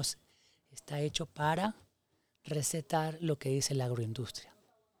agrónomo está hecho para recetar lo que dice la agroindustria.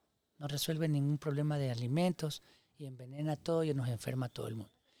 No resuelve ningún problema de alimentos y envenena todo y nos enferma a todo el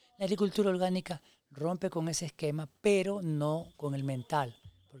mundo. La agricultura orgánica rompe con ese esquema, pero no con el mental,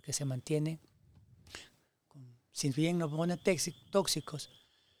 porque se mantiene, si bien nos pone tóxicos,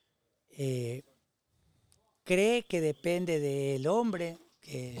 eh, cree que depende del hombre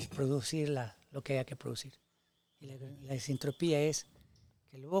que es producir lo que haya que producir. Y la sintropía es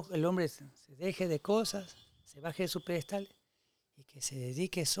que el hombre se deje de cosas, se baje de su pedestal y que se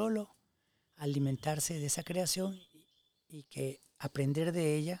dedique solo a alimentarse de esa creación y que aprender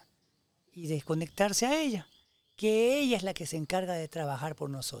de ella y desconectarse a ella, que ella es la que se encarga de trabajar por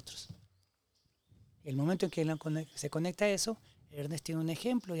nosotros. El momento en que se conecta a eso, Ernest tiene un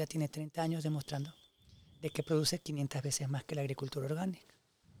ejemplo, ya tiene 30 años demostrando de que produce 500 veces más que la agricultura orgánica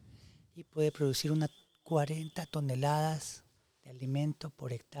y puede producir unas 40 toneladas de alimento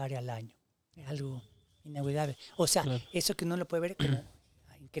por hectárea al año. Es algo inolvidable. O sea, Claro. eso que uno lo puede ver como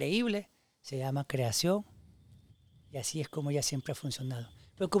increíble se llama creación y así es como ella siempre ha funcionado.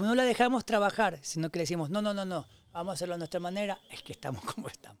 Pero como no la dejamos trabajar, sino que le decimos, no, vamos a hacerlo a nuestra manera, es que estamos como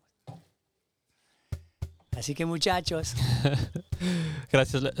estamos. Así que muchachos,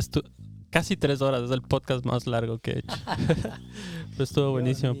 Gracias. Casi 3 horas, es el podcast más largo que he hecho. Pero estuvo Dios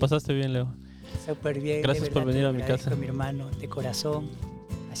buenísimo. mío, Pasaste bien, Leo. súper bien, Gracias de verdad por venir te a mi agradezco, casa. mi hermano, de corazón.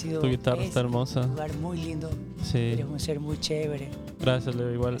 Ha sido Tu guitarra está hermosa. un lugar muy lindo, Sí. eres un ser muy chévere. Gracias,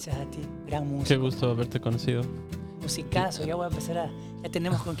 Leo. Igual. Gracias a ti, gran músico. Qué gusto haberte conocido. Musicazo, ya voy a empezar ya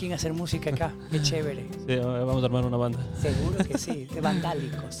tenemos con quién hacer música acá, qué chévere. Sí, vamos a armar una banda. Seguro que sí, de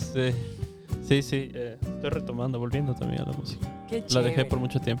vandálicos. Sí. Sí. Estoy retomando, volviendo también a la música. Qué La chévere. dejé por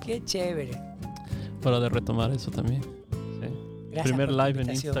mucho tiempo. Qué chévere. Para de retomar eso también. Sí. Gracias Primer por tu live en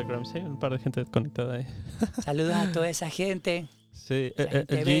invitación. Instagram. Sí, un par de gente conectada ahí. Saludos a toda esa gente. Sí, Esa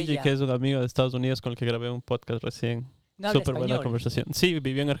gente el Gigi, bella. que es un amigo de Estados Unidos con el que grabé un podcast recién. No habla Súper buena español. conversación. Sí,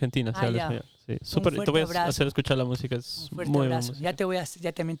 vivió en Argentina, sí, habla ya. español. Sí, súper. Te fuerte voy a abrazo. hacer escuchar la música, es Un fuerte muy buena abrazo. música.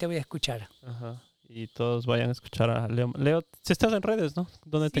 Ya también te voy a escuchar. Ajá. Y todos vayan a escuchar a Leo. Leo, si estás en redes, ¿no?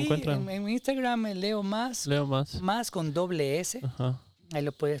 ¿Dónde te Sí, encuentran? en Instagram Leo Más, Leo más. más con doble S. Ajá. Ahí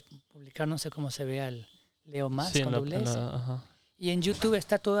lo puedes publicar, no sé cómo se vea el Leo Más Sí, con doble S. ajá. Y en YouTube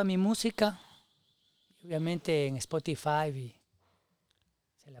está toda mi música. Obviamente en Spotify y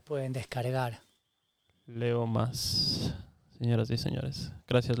se la pueden descargar. Leo más. Señoras y señores.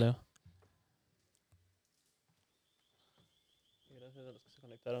 Gracias, Leo. Y gracias a los que se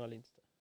conectaron al Insta.